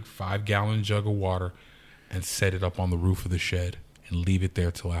big 5-gallon jug of water, and set it up on the roof of the shed and leave it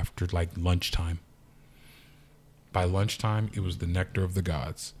there till after like lunchtime. By lunchtime, it was the nectar of the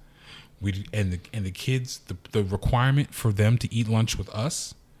gods. And the kids, the requirement for them to eat lunch with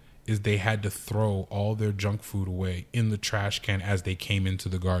us is they had to throw all their junk food away in the trash can as they came into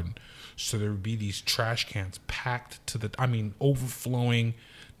the garden. So there would be these trash cans packed to overflowing,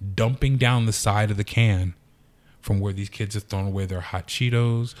 dumping down the side of the can from where these kids have thrown away their hot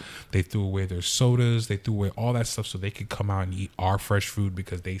Cheetos. They threw away their sodas. They threw away all that stuff so they could come out and eat our fresh food,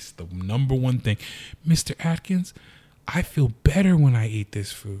 because the number one thing, Mr. Atkins, I feel better when I eat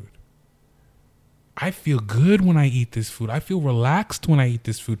this food. I feel good when I eat this food. I feel relaxed when I eat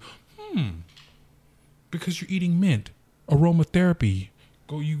this food. Because you're eating mint, aromatherapy.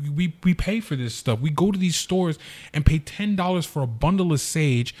 We pay for this stuff. We go to these stores and pay $10 for a bundle of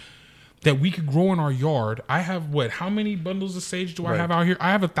sage that we could grow in our yard. I have how many bundles of sage do I have out here?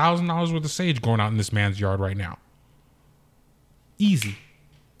 I have $1,000 worth of sage growing out in this man's yard right now. Easy.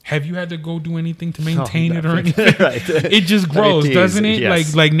 Have you had to go do anything to maintain it or definitely. anything? Right. It just grows, doesn't it?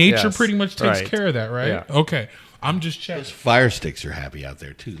 Yes. Like nature Yes. pretty much takes Right. care of that, right? Yeah. Okay. I'm just checking. Those fire sticks are happy out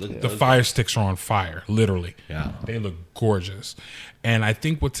there too. Look at The those. fire sticks are on fire, literally. Yeah. They look gorgeous. And I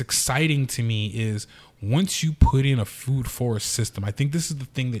think what's exciting to me is once you put in a food forest system, I think this is the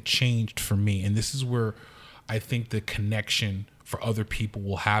thing that changed for me. And this is where I think the connection for other people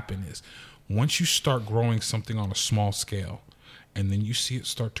will happen is once you start growing something on a small scale and then you see it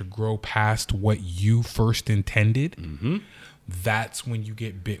start to grow past what you first intended, that's when you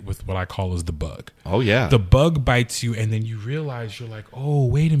get bit with what I call as the bug. Oh yeah. The bug bites you, and then you realize you're like, oh,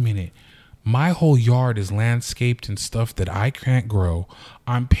 wait a minute. My whole yard is landscaped and stuff that I can't grow.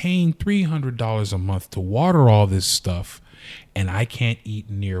 I'm paying $300 a month to water all this stuff, and I can't eat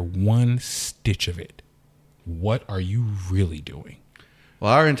near one stitch of it. What are you really doing?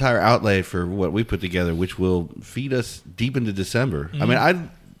 Well, our entire outlay for what we put together, which will feed us deep into December. I mean, I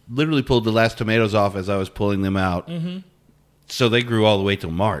literally pulled the last tomatoes off as I was pulling them out. So they grew all the way till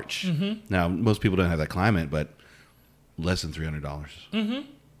March. Now, most people don't have that climate, but less than $300.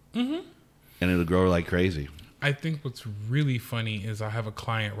 And it'll grow like crazy. I think what's really funny is I have a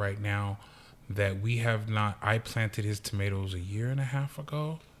client right now that we have not. I planted his tomatoes 1.5 years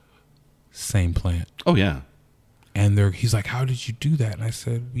ago. Same plant. Oh, yeah. And he's like, "How did you do that?" And I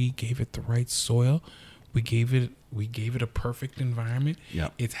said, "We gave it the right soil. We gave it a perfect environment.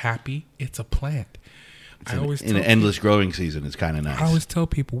 Yep. It's happy. It's a plant." In an endless growing season, it's kind of nice. I always tell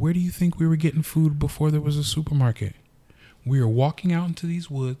people, where do you think we were getting food before there was a supermarket? We were walking out into these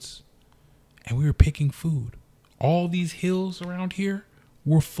woods and we were picking food. All these hills around here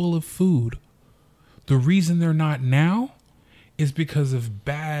were full of food. The reason they're not now is because of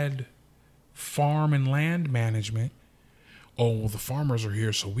bad farm and land management. Oh, well, the farmers are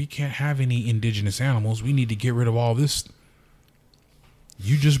here, so we can't have any indigenous animals. We need to get rid of all this.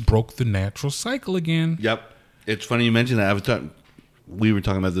 You just broke the natural cycle again. Yep. It's funny you mentioned that. We were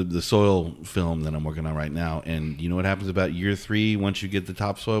talking about the soil film that I'm working on right now. And you know what happens about year 3 once you get the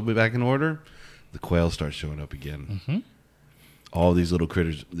topsoil back in order? The quail start showing up again. All these little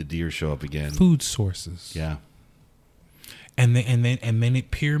critters, the deer show up again. Food sources. Yeah. And then it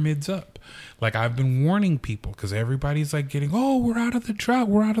pyramids up. Like I've been warning people because everybody's like getting, oh, we're out of the drought.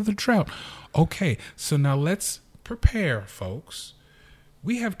 We're out of the drought. Okay, so now let's prepare, folks.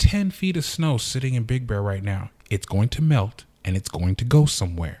 We have 10 feet of snow sitting in Big Bear right now. It's going to melt and it's going to go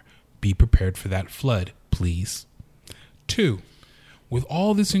somewhere. Be prepared for that flood, please. 2, with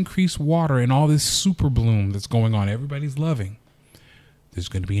all this increased water and all this super bloom that's going on, everybody's loving. There's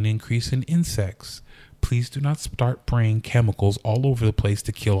going to be an increase in insects. Please do not start spraying chemicals all over the place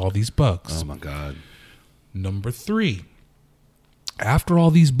to kill all these bugs. Oh, my God. Number 3, after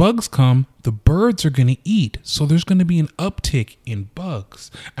all these bugs come, the birds are going to eat. So there's going to be an uptick in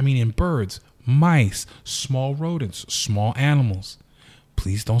in birds, mice, small rodents, small animals.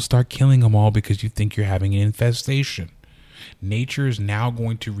 Please don't start killing them all because you think you're having an infestation. Nature is now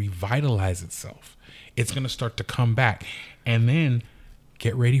going to revitalize itself. It's going to start to come back. And then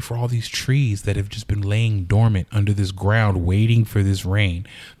get ready for all these trees that have just been laying dormant under this ground waiting for this rain.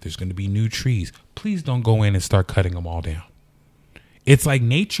 There's going to be new trees. Please don't go in and start cutting them all down. It's like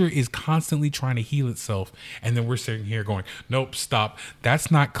nature is constantly trying to heal itself. And then we're sitting here going, nope, stop.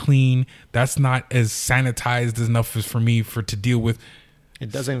 That's not clean. That's not as sanitized enough as for me to deal with.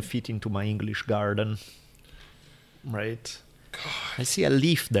 It doesn't fit into my English garden. Right? God. I see a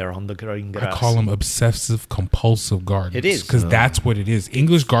leaf there on the green grass. I call them obsessive compulsive gardens. It is. Because that's what it is.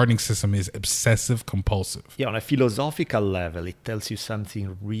 English gardening system is obsessive compulsive. Yeah, on a philosophical level, it tells you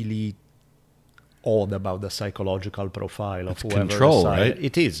something really odd about the psychological profile of whoever control, decided. right?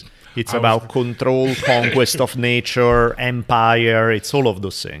 It is. It's about control, conquest of nature, empire. It's all of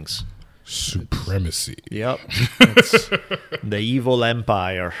those things. Supremacy. Yep. It's the evil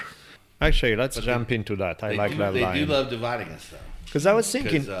empire. Actually, let's jump into that. I like that line. They do love dividing us, though. Because I was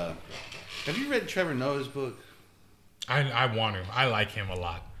thinking... have you read Trevor Noah's book? I want him. I like him a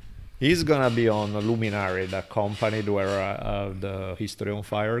lot. He's going to be on Luminary, the company where the History on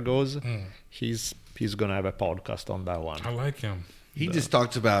Fire goes. He's going to have a podcast on that one. I like him. He just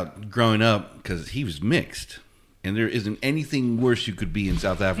talks about growing up because he was mixed. And there isn't anything worse you could be in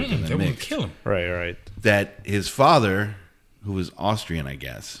South Africa than They would mixed. kill him. Right. That his father, who was Austrian, I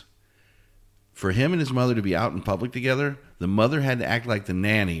guess, for him and his mother to be out in public together, the mother had to act like the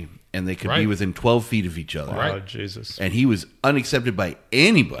nanny, and they could be within 12 feet of each other. Right. Oh, Jesus. And he was unaccepted by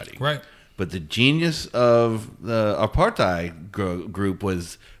anybody. Right. But the genius of the apartheid group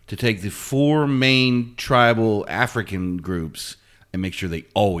was to take the 4 main tribal African groups and make sure they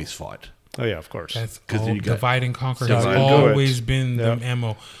always fought. Oh yeah, of course. That's 'Cause all, you got- divide and conquer Divide has and do always it. been Yeah. the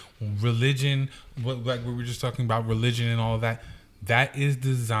MO. Religion, like we were just talking about religion and all of that, that is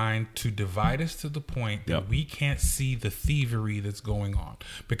designed to divide us to the point that Yep. we can't see the thievery that's going on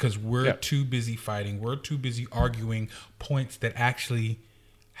because we're Yep. too busy fighting. We're too busy arguing points that actually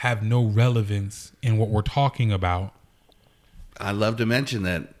have no relevance in what we're talking about. I love to mention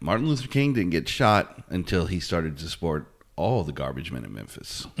that Martin Luther King didn't get shot until he started to support all the garbage men in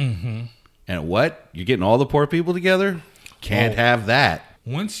Memphis. Mm-hmm. And what? You're getting all the poor people together? Can't have that.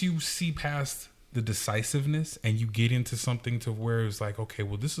 Once you see past the decisiveness and you get into something to where it's like, okay,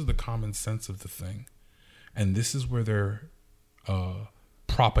 well, this is the common sense of the thing. And this is where they're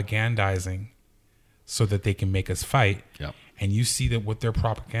propagandizing so that they can make us fight. Yep. And you see that what they're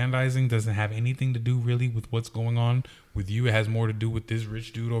propagandizing doesn't have anything to do really with what's going on with you. It has more to do with this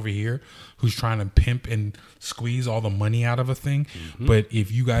rich dude over here who's trying to pimp and squeeze all the money out of a thing. Mm-hmm. But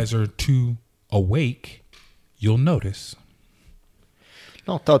if you guys are too awake, you'll notice.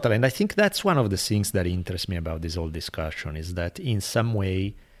 No, totally. And I think that's one of the things that interests me about this whole discussion is that in some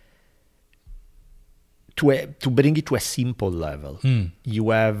way, to bring it to a simple level, you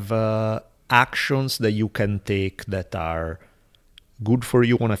have actions that you can take that are good for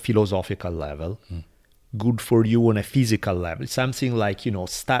you on a philosophical level, good for you on a physical level. Something like,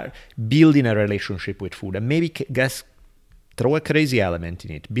 start building a relationship with food and maybe throw a crazy element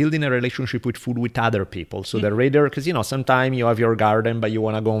in it, building a relationship with food with other people. So the radar, because, sometimes you have your garden, but you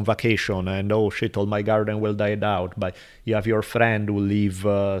want to go on vacation and, oh shit, all my garden will die out. But you have your friend who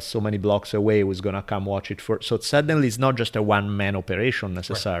live so many blocks away who's going to come watch it for. So suddenly it's not just a one-man operation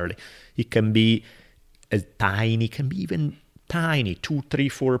necessarily. Right. It can be even tiny, 2, 3,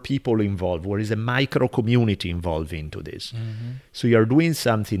 4 people involved, where is a micro community involved into this. Mm-hmm. So you're doing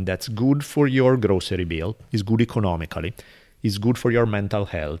something that's good for your grocery bill, is good economically, is good for your mental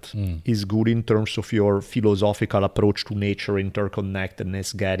health, is good in terms of your philosophical approach to nature,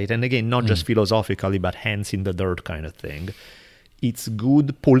 interconnectedness, get it. And again, not just philosophically, but hands in the dirt kind of thing. It's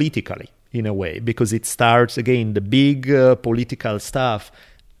good politically, in a way, because it starts, again, the big political stuff,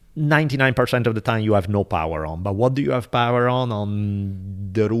 99% of the time you have no power on. But what do you have power on? On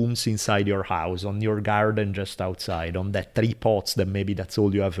the rooms inside your house, on your garden just outside, on that 3 pots that maybe that's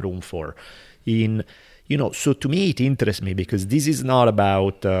all you have room for. So to me, it interests me because this is not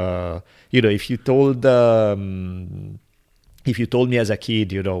about, if you told me as a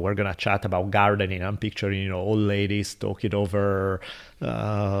kid, we're going to chat about gardening, I'm picturing, old ladies talking over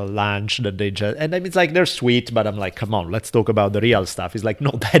lunch that they just, and it's like, they're sweet, but I'm like, come on, let's talk about the real stuff. It's like,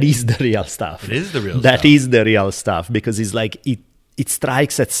 no, that is the real stuff. It is the real stuff. That is the real stuff because it's like, it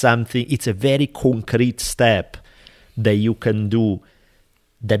strikes at something, it's a very concrete step that you can do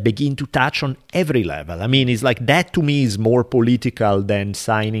that begin to touch on every level. It's like that to me is more political than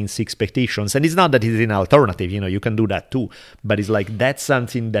signing 6 petitions. And it's not that it's an alternative, you can do that too. But it's like that's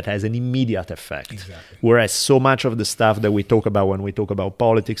something that has an immediate effect. Exactly. Whereas so much of the stuff that we talk about when we talk about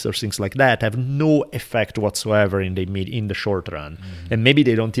politics or things like that have no effect whatsoever in the short run. Mm-hmm. And maybe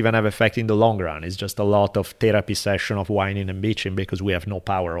they don't even have effect in the long run. It's just a lot of therapy session of whining and bitching because we have no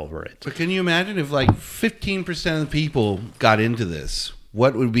power over it. But can you imagine if like 15% of the people got into this?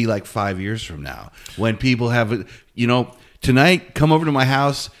 What would it be like 5 years from now when people have, tonight, come over to my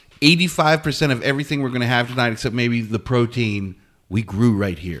house, 85% of everything we're going to have tonight, except maybe the protein, we grew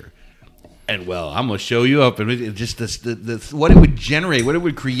right here. And I'm going to show you up. And it just what it would generate, what it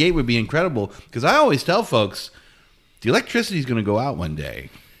would create would be incredible. Because I always tell folks, the electricity is going to go out one day,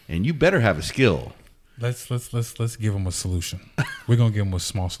 and you better have a skill. Let's give them a solution. We're gonna give them a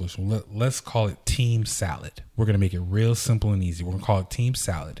small solution. Let's call it team salad. We're gonna make it real simple and easy. We're gonna call it team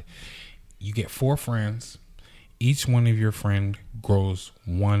salad. You get 4 friends. Each one of your friend grows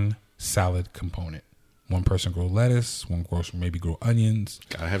 1 salad component. One person grows lettuce. One maybe grow onions.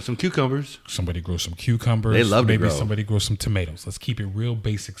 Gotta have some cucumbers. Somebody grows some cucumbers. They love to maybe grow. Somebody grows some tomatoes. Let's keep it real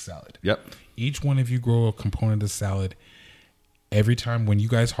basic salad. Yep. Each one of you grow a component of salad. Every time when you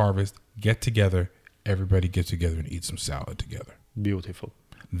guys harvest, get together. Everybody get together and eat some salad together. Beautiful.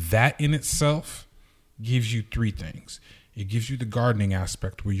 That in itself gives you 3 things. It gives you the gardening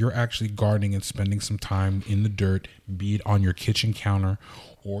aspect where you're actually gardening and spending some time in the dirt, be it on your kitchen counter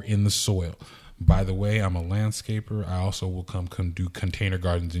or in the soil. By the way, I'm a landscaper. I also will come do container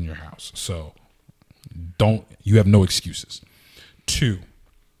gardens in your house. So you have no excuses. 2,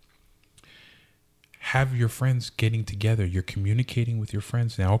 have your friends getting together. You're communicating with your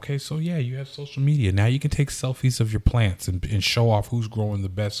friends now. Okay, so yeah, you have social media. Now you can take selfies of your plants and show off who's growing the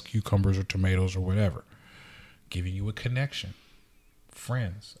best cucumbers or tomatoes or whatever. Giving you a connection,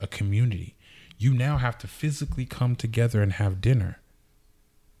 friends, a community. You now have to physically come together and have dinner.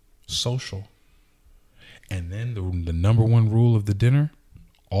 social. And then the number one rule of the dinner,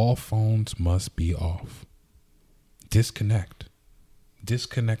 all phones must be off. Disconnect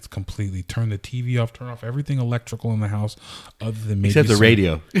completely. Turn the TV off, turn off everything electrical in the house other than maybe Except the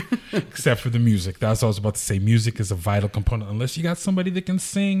radio. Except for the music. That's what I was about to say. Music is a vital component. Unless you got somebody that can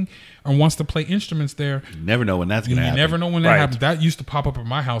sing or wants to play instruments there. You never know when that's going to happen. You never know when that happens. That used to pop up at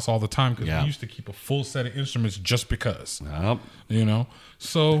my house all the time because we used to keep a full set of instruments just because. Yep. You know?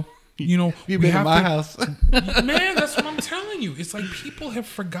 So... You know, you've been at my house. Man, that's what I'm telling you. It's like people have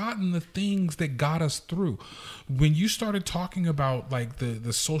forgotten the things that got us through. When you started talking about like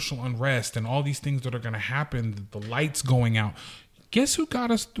the social unrest and all these things that are going to happen, the lights going out, guess who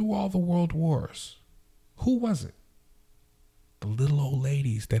got us through all the world wars? Who was it? The little old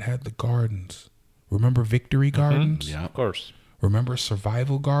ladies that had the gardens. Remember victory gardens? Yeah, of course. Remember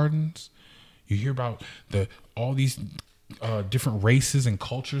survival gardens? You hear about all these different races and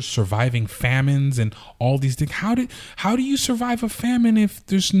cultures surviving famines and all these things. How do you survive a famine if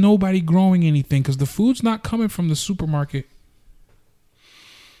there's nobody growing anything? Because the food's not coming from the supermarket.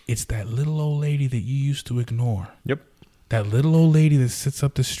 It's that little old lady that you used to ignore. Yep. That little old lady that sits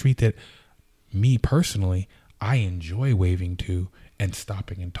up the street that me personally, I enjoy waving to and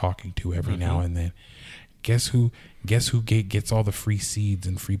stopping and talking to every now and then. Guess who gets all the free seeds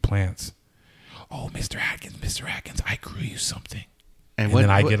and free plants? Oh, Mr. Atkins, I grew you something. And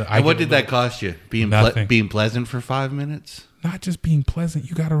what did that cost you? Being pleasant for 5 minutes? Not just being pleasant.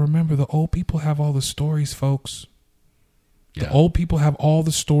 You got to remember the old people have all the stories, folks. Yeah. The old people have all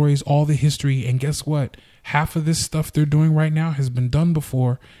the stories, all the history. And guess what? Half of this stuff they're doing right now has been done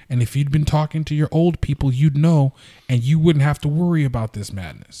before. And if you'd been talking to your old people, you'd know, and you wouldn't have to worry about this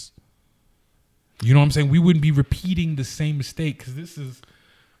madness. You know what I'm saying? We wouldn't be repeating the same mistake because this is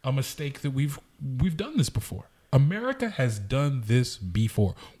a mistake that we've done this before. America has done this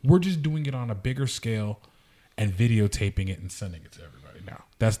before. We're just doing it on a bigger scale and videotaping it and sending it to everybody now.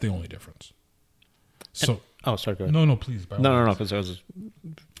 That's the only difference. So, sorry, go ahead. No, please. No, because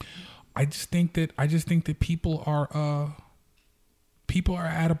I just think that people are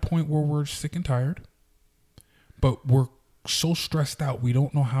at a point where we're sick and tired, but we're so stressed out we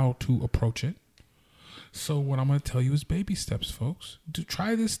don't know how to approach it. So what I'm going to tell you is baby steps, folks.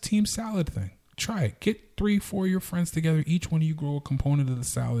 Try this team salad thing. Try it. Get 3-4 of your friends together. Each one of you grow a component of the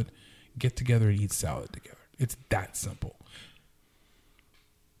salad. Get together and eat salad together. It's that simple.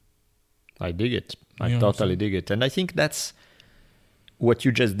 I dig it. I totally dig it. And I think that's what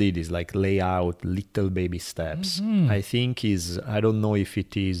you just did is like lay out little baby steps. I think I don't know if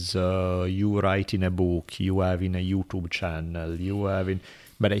it is you writing a book, you having a YouTube channel,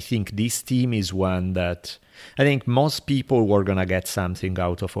 but I think this team is one that I think most people were going to get something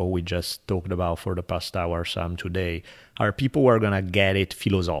out of what we just talked about for the past hour some today. Are people who are going to get it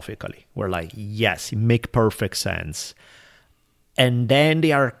philosophically. We're like, yes, it makes perfect sense. And then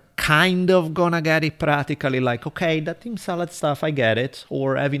they are kind of going to get it practically like, okay, that team salad stuff, I get it.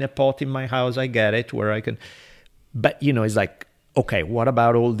 Or having a pot in my house, I get it, where I can. But, it's like, okay, what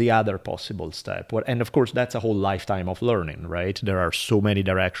about all the other possible steps? And of course, that's a whole lifetime of learning, right? There are so many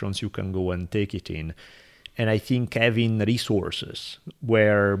directions you can go and take it in. And I think having resources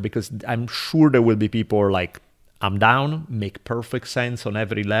because I'm sure there will be people who are like, I'm down, make perfect sense on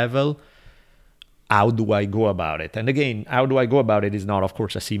every level. How do I go about it? And again, how do I go about it is not, of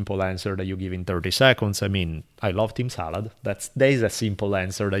course, a simple answer that you give in 30 seconds. I mean, I love team salad. There is a simple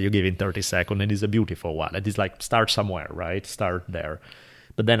answer that you give in 30 seconds, and it's a beautiful one. It is like, start somewhere, right? Start there.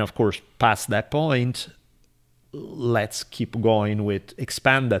 But then, of course, past that point, let's keep going with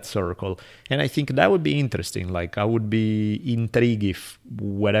expand that circle. And I think that would be interesting. Like, I would be intrigued if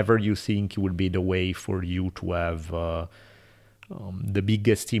whatever you think would be the way for you to have the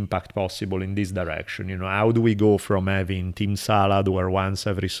biggest impact possible in this direction. How do we go from having team salad where once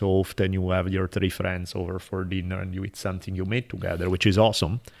every so often you have your 3 friends over for dinner and you eat something you made together, which is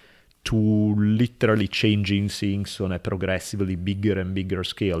awesome, to literally changing things on a progressively bigger and bigger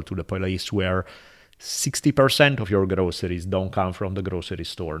scale to the place where 60% of your groceries don't come from the grocery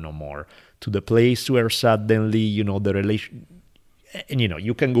store no more, to the place where suddenly, the relation. And,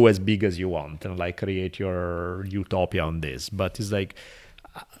 you can go as big as you want and like create your utopia on this. But it's like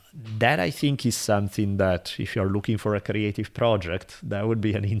that, I think, is something that if you're looking for a creative project, that would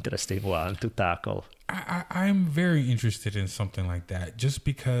be an interesting one to tackle. I'm very interested in something like that just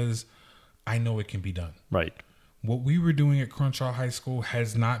because I know it can be done. Right. What we were doing at Crenshaw High School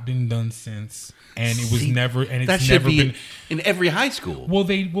has not been done since, and it was never, and that it's should never be been in every high school. Well,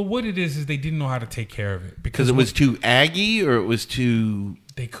 what it is they didn't know how to take care of it because it was too Aggie, or it was too.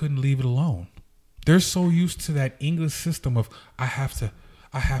 They couldn't leave it alone. They're so used to that English system of I have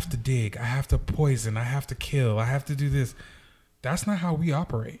I have to dig, I have to poison, I have to kill, I have to do this. That's not how we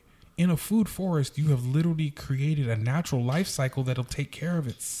operate. In a food forest, you have literally created a natural life cycle that'll take care of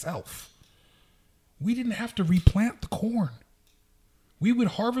itself. We didn't have to replant the corn. We would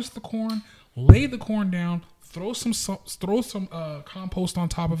harvest the corn, lay the corn down, throw some compost on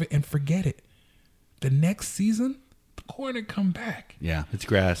top of it, and forget it. The next season, the corn would come back. Yeah, it's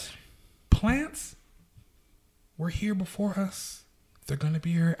grass. Plants were here before us. They're going to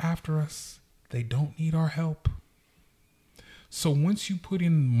be here after us. They don't need our help. So once you put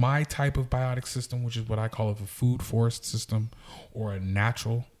in my type of biotic system, which is what I call a food forest system or a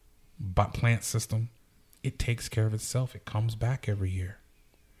natural plant system, it takes care of itself. It comes back every year.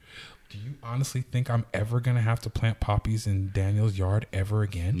 Do you honestly think I'm ever going to have to plant poppies in Daniel's yard ever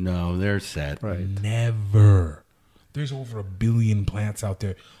again? No, they're set. Right. Never. There's over 1 billion plants out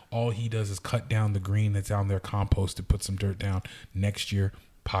there. All he does is cut down the green that's down there, compost it, put some dirt down. Next year,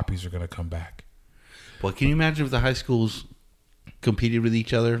 poppies are going to come back. Well, can you imagine if the high schools competed with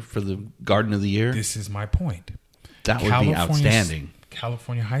each other for the Garden of the Year? This is my point. That would be outstanding.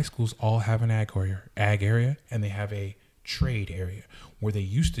 California high schools all have an ag area, and they have a trade area where they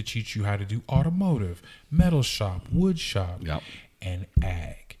used to teach you how to do automotive, metal shop, wood shop, and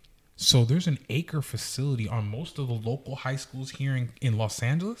ag. So there's an acre facility on most of the local high schools here in Los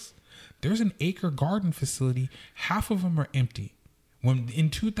Angeles. There's an acre garden facility. Half of them are empty. When in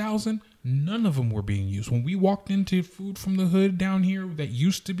 2000, none of them were being used. When we walked into Food from the Hood down here that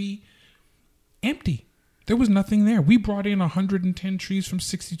used to be empty, there was nothing there. We brought in 110 trees from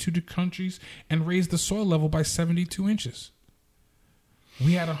 62 countries and raised the soil level by 72 inches.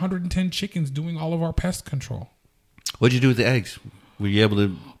 We had 110 chickens doing all of our pest control. What'd you do with the eggs? Were you able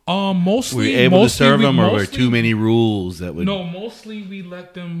to? Mostly, were you able to serve them, or were too many rules that would? No, mostly we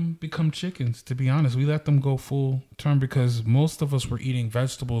let them become chickens. To be honest, we let them go full term because most of us were eating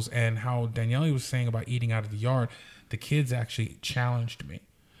vegetables. And how Daniele was saying about eating out of the yard, the kids actually challenged me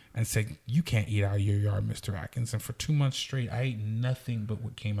and said, "You can't eat out of your yard, Mr. Atkins." And for 2 months straight, I ate nothing but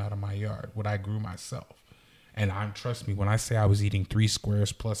what came out of my yard, what I grew myself. And trust me, when I say I was eating 3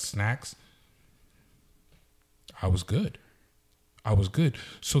 squares plus snacks, I was good. I was good.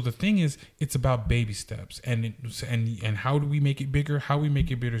 So the thing is, it's about baby steps, and how do we make it bigger? How we make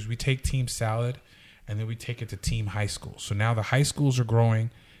it bigger is we take team salad, and then we take it to team high school. So now the high schools are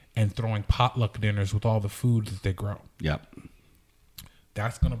growing and throwing potluck dinners with all the food that they grow. Yep.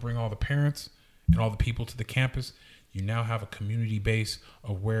 That's going to bring all the parents and all the people to the campus. You now have a community base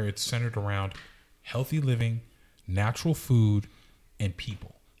of where it's centered around healthy living, natural food, and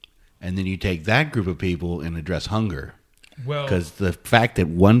people. And then you take that group of people and address hunger. Well, because the fact that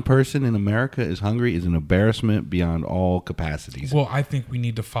one person in America is hungry is an embarrassment beyond all capacities. Well, I think we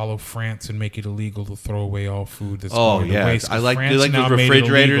need to follow France and make it illegal to throw away all food that's going to waste. I like those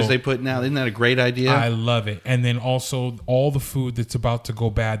refrigerators they put now. Isn't that a great idea? I love it. And then also all the food that's about to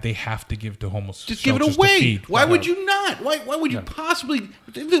go bad, they have to give to homeless. Just give it away. Why would you not? Why would you possibly?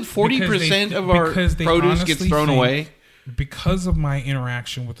 40% of our produce gets thrown away. Because of my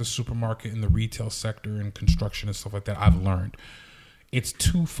interaction with the supermarket and the retail sector and construction and stuff like that, I've learned it's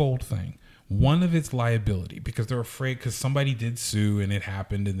twofold thing. One of it's liability because they're afraid because somebody did sue and it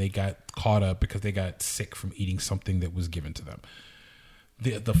happened and they got caught up because they got sick from eating something that was given to them.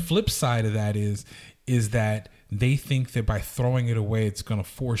 The flip side of that is that they think that by throwing it away, it's going to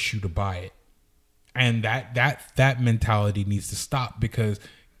force you to buy it. And that mentality needs to stop because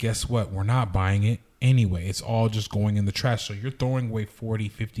guess what? We're not buying it. Anyway, it's all just going in the trash. So you're throwing away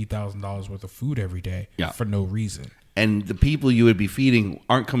 $40,000, $50,000 worth of food every day for no reason. And the people you would be feeding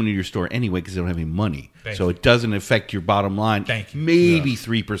aren't coming to your store anyway because they don't have any money. It doesn't affect your bottom line. Thank you. Maybe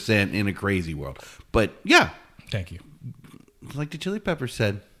 3% in a crazy world. But yeah. Thank you. Like the Chili Peppers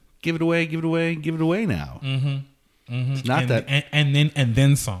said, give it away, give it away, give it away now. Mm-hmm. Mm-hmm. It's not and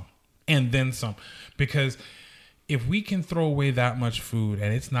then some. And then some. Because if we can throw away that much food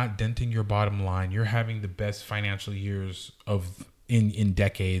and it's not denting your bottom line, you're having the best financial years in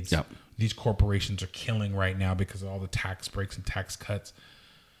decades. Yep. These corporations are killing right now because of all the tax breaks and tax cuts.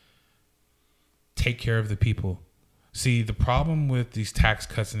 Take care of the people. See, the problem with these tax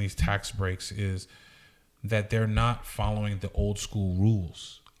cuts and these tax breaks is that they're not following the old school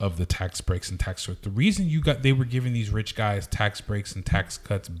rules of the tax breaks and tax cuts. The reason they were giving these rich guys tax breaks and tax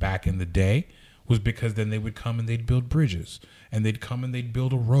cuts back in the day was because then they would come and they'd build bridges and they'd come and they'd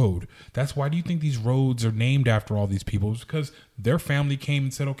build a road. That's why do you think these roads are named after all these people? It's because their family came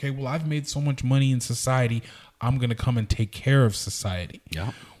and said, okay, well, I've made so much money in society. I'm going to come and take care of society.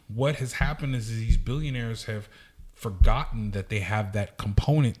 Yeah. What has happened is these billionaires have forgotten that they have that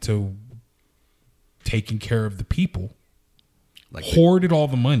component to taking care of the people. hoarded all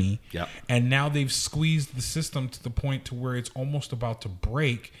the money, Yep. and now they've squeezed the system to the point to where it's almost about to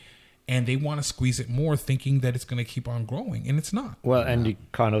break, and they want to squeeze it more, thinking that it's going to keep on growing, and it's not. Well, and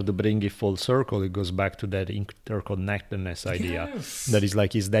kind of to bring it full circle, it goes back to that interconnectedness idea. Yes. That is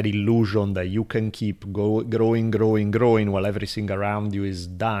like, is that illusion that you can keep growing while everything around you is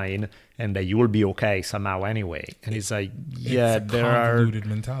dying, and that you will be okay somehow anyway. And it's like, yeah, it's a there are... convoluted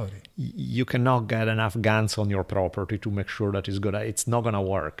mentality. You cannot get enough guns on your property to make sure that it's not going to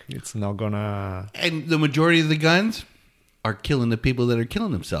work. It's not going to... And the majority of the guns are killing the people that are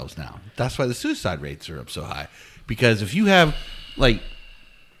killing themselves now. That's why the suicide rates are up so high. Because if you have, like,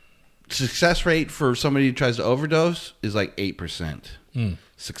 success rate for somebody who tries to overdose is like 8%.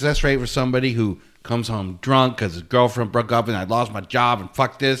 Success rate for somebody who comes home drunk because his girlfriend broke up and I lost my job and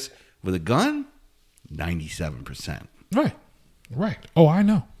fuck this with a gun, 97%. Right. Oh, I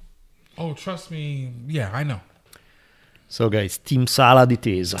know. Oh, trust me. Yeah, I know. So, guys, team salad it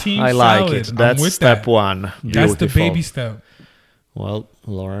is. Team I like salad. it. That's with step that. one. That's the Beautiful. baby step. Well,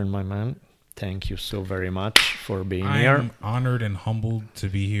 Lawren, my man, thank you so very much for being I here. am honored and humbled to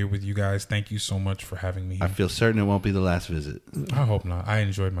be here with you guys. Thank you so much for having me I here. feel certain it won't be the last visit. I hope not. I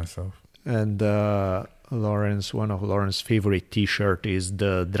enjoyed myself. And one of Lawren's favorite T-shirt is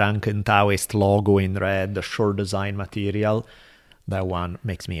the Drunken Taoist logo in red, the short design material. That one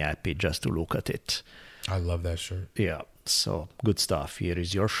makes me happy just to look at it. I love that shirt. Yeah, so good stuff. Here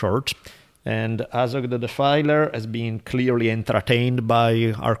is your shirt. And Azog the Defiler has been clearly entertained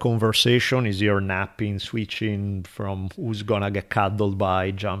by our conversation. Is here napping, switching from who's gonna get cuddled by,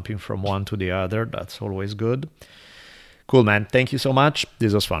 jumping from one to the other. That's always good. Cool, man. Thank you so much.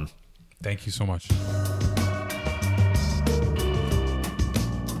 This was fun. Thank you so much.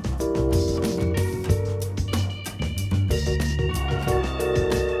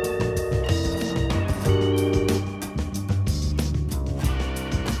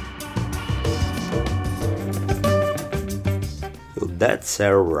 That's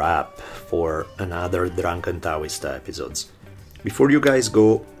a wrap for another Drunken Taoist episodes. Before you guys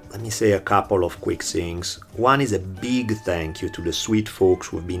go, let me say a couple of quick things. One is a big thank you to the sweet folks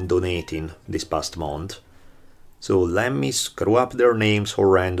who've been donating this past month. So let me screw up their names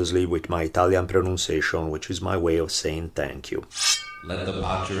horrendously with my Italian pronunciation, which is my way of saying thank you. Let the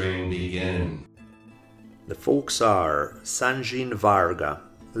pottering begin. The folks are Sanjin Varga,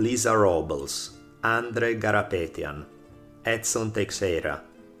 Lisa Robles, Andre Garapetian, Edson Teixeira,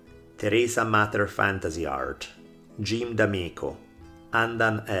 Teresa Mater Fantasy Art, Jim D'Amico,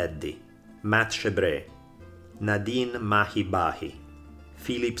 Andan Eddy, Matt Chebre, Nadine Mahibahi,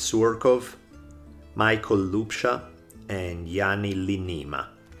 Philip Surkov, Michael Lupsha, and Yanni Linima.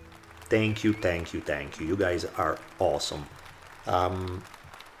 Thank you. You guys are awesome.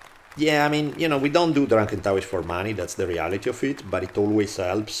 Yeah, I mean, we don't do Drunken Taoist for money, that's the reality of it, but it always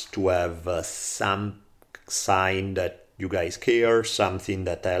helps to have some sign that you guys care, something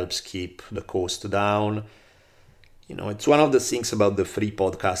that helps keep the cost down. It's one of the things about the free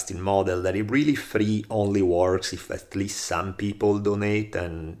podcasting model that it really free only works if at least some people donate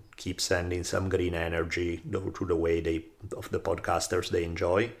and keep sending some green energy to the way of the podcasters they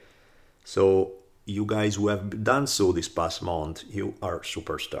enjoy. So you guys who have done so this past month, you are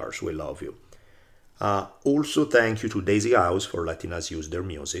superstars. We love you. Also, thank you to Daisy House for letting us use their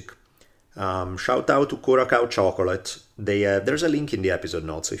music. Shout out to Curacao Chocolate. There's a link in the episode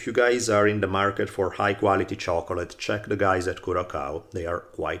notes. So if you guys are in the market for high quality chocolate, check the guys at Curacao. They are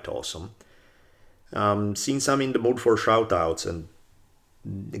quite awesome. Since I'm in the mood for shout outs, and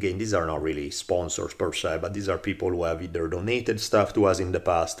again, these are not really sponsors per se, but these are people who have either donated stuff to us in the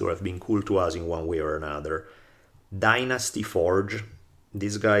past or have been cool to us in one way or another. Dynasty Forge.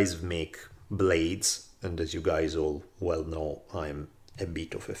 These guys make blades, and as you guys all well know, I'm a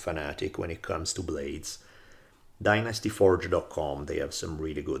bit of a fanatic when it comes to blades. dynastyforge.com, they have some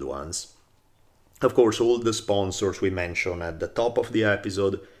really good ones. Of course, all the sponsors we mentioned at the top of the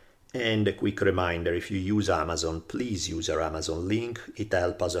episode, and a quick reminder, if you use Amazon, please use our Amazon link. It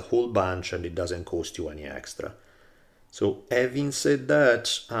helps us a whole bunch and it doesn't cost you any extra. So having said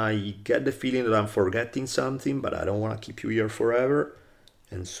that, I get the feeling that I'm forgetting something, but I don't want to keep you here forever.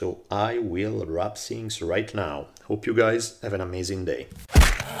 And so I will wrap things right now. Hope you guys have an amazing day.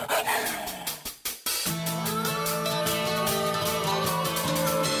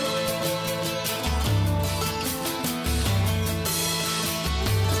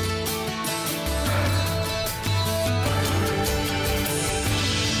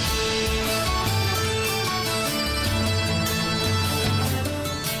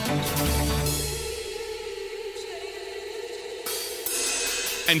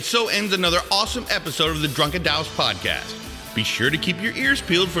 And so ends another awesome episode of the Drunken Taoist podcast. Be sure to keep your ears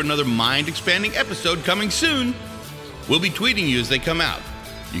peeled for another mind-expanding episode coming soon. We'll be tweeting you as they come out.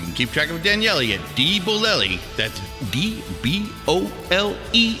 You can keep track of Daniele at dbolelli, that's DBOLELLI.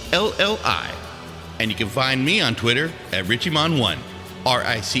 And you can find me on Twitter at Richimon1,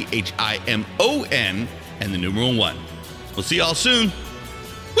 RICHIMON, and the numeral 1. We'll see y'all soon.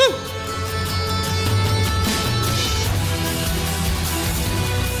 Woo!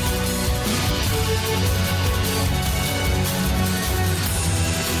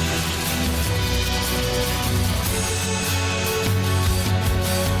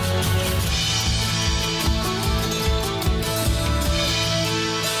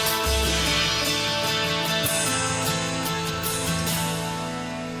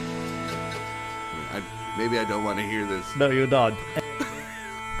 Maybe I don't want to hear this. No, you don't.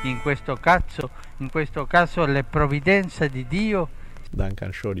 In questo caso le provvidenze di Dio.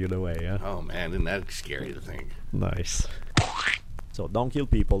 Duncan showed you the way, yeah? Oh man, isn't that scary to think? Nice. So don't kill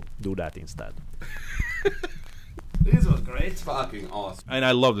people, do that instead. This was great. It's fucking awesome. And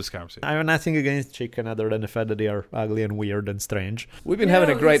I love this conversation. I have nothing against chicken other than the fact that they are ugly and weird and strange. We've been having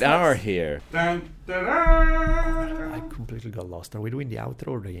a great hour here. Dun, dun, dun. I completely got lost. Are we doing the outro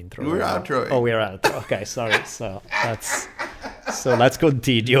or the intro? We're outroing. Oh, we're outro. Okay, sorry. So let's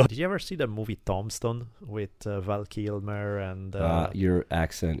continue. Did you ever see the movie Tombstone with Val Kilmer and... Your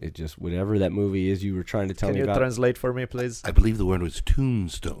accent, it just, whatever that movie is you were trying to tell me Can you about. translate for me, please? I believe the word was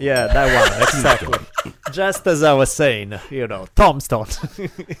tombstone. Yeah, that one, exactly. Just as I was saying, Tombstone.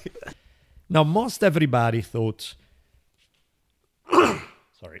 Now, most everybody thought...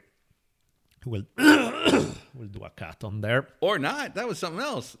 Sorry. We'll do a cut on there. Or not. That was something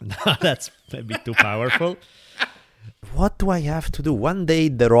else. That's a bit too powerful. What do I have to do? One day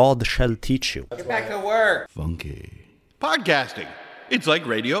the rod shall teach you. Get back to work. Funky. Podcasting. It's like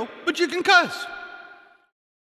radio, but you can cuss.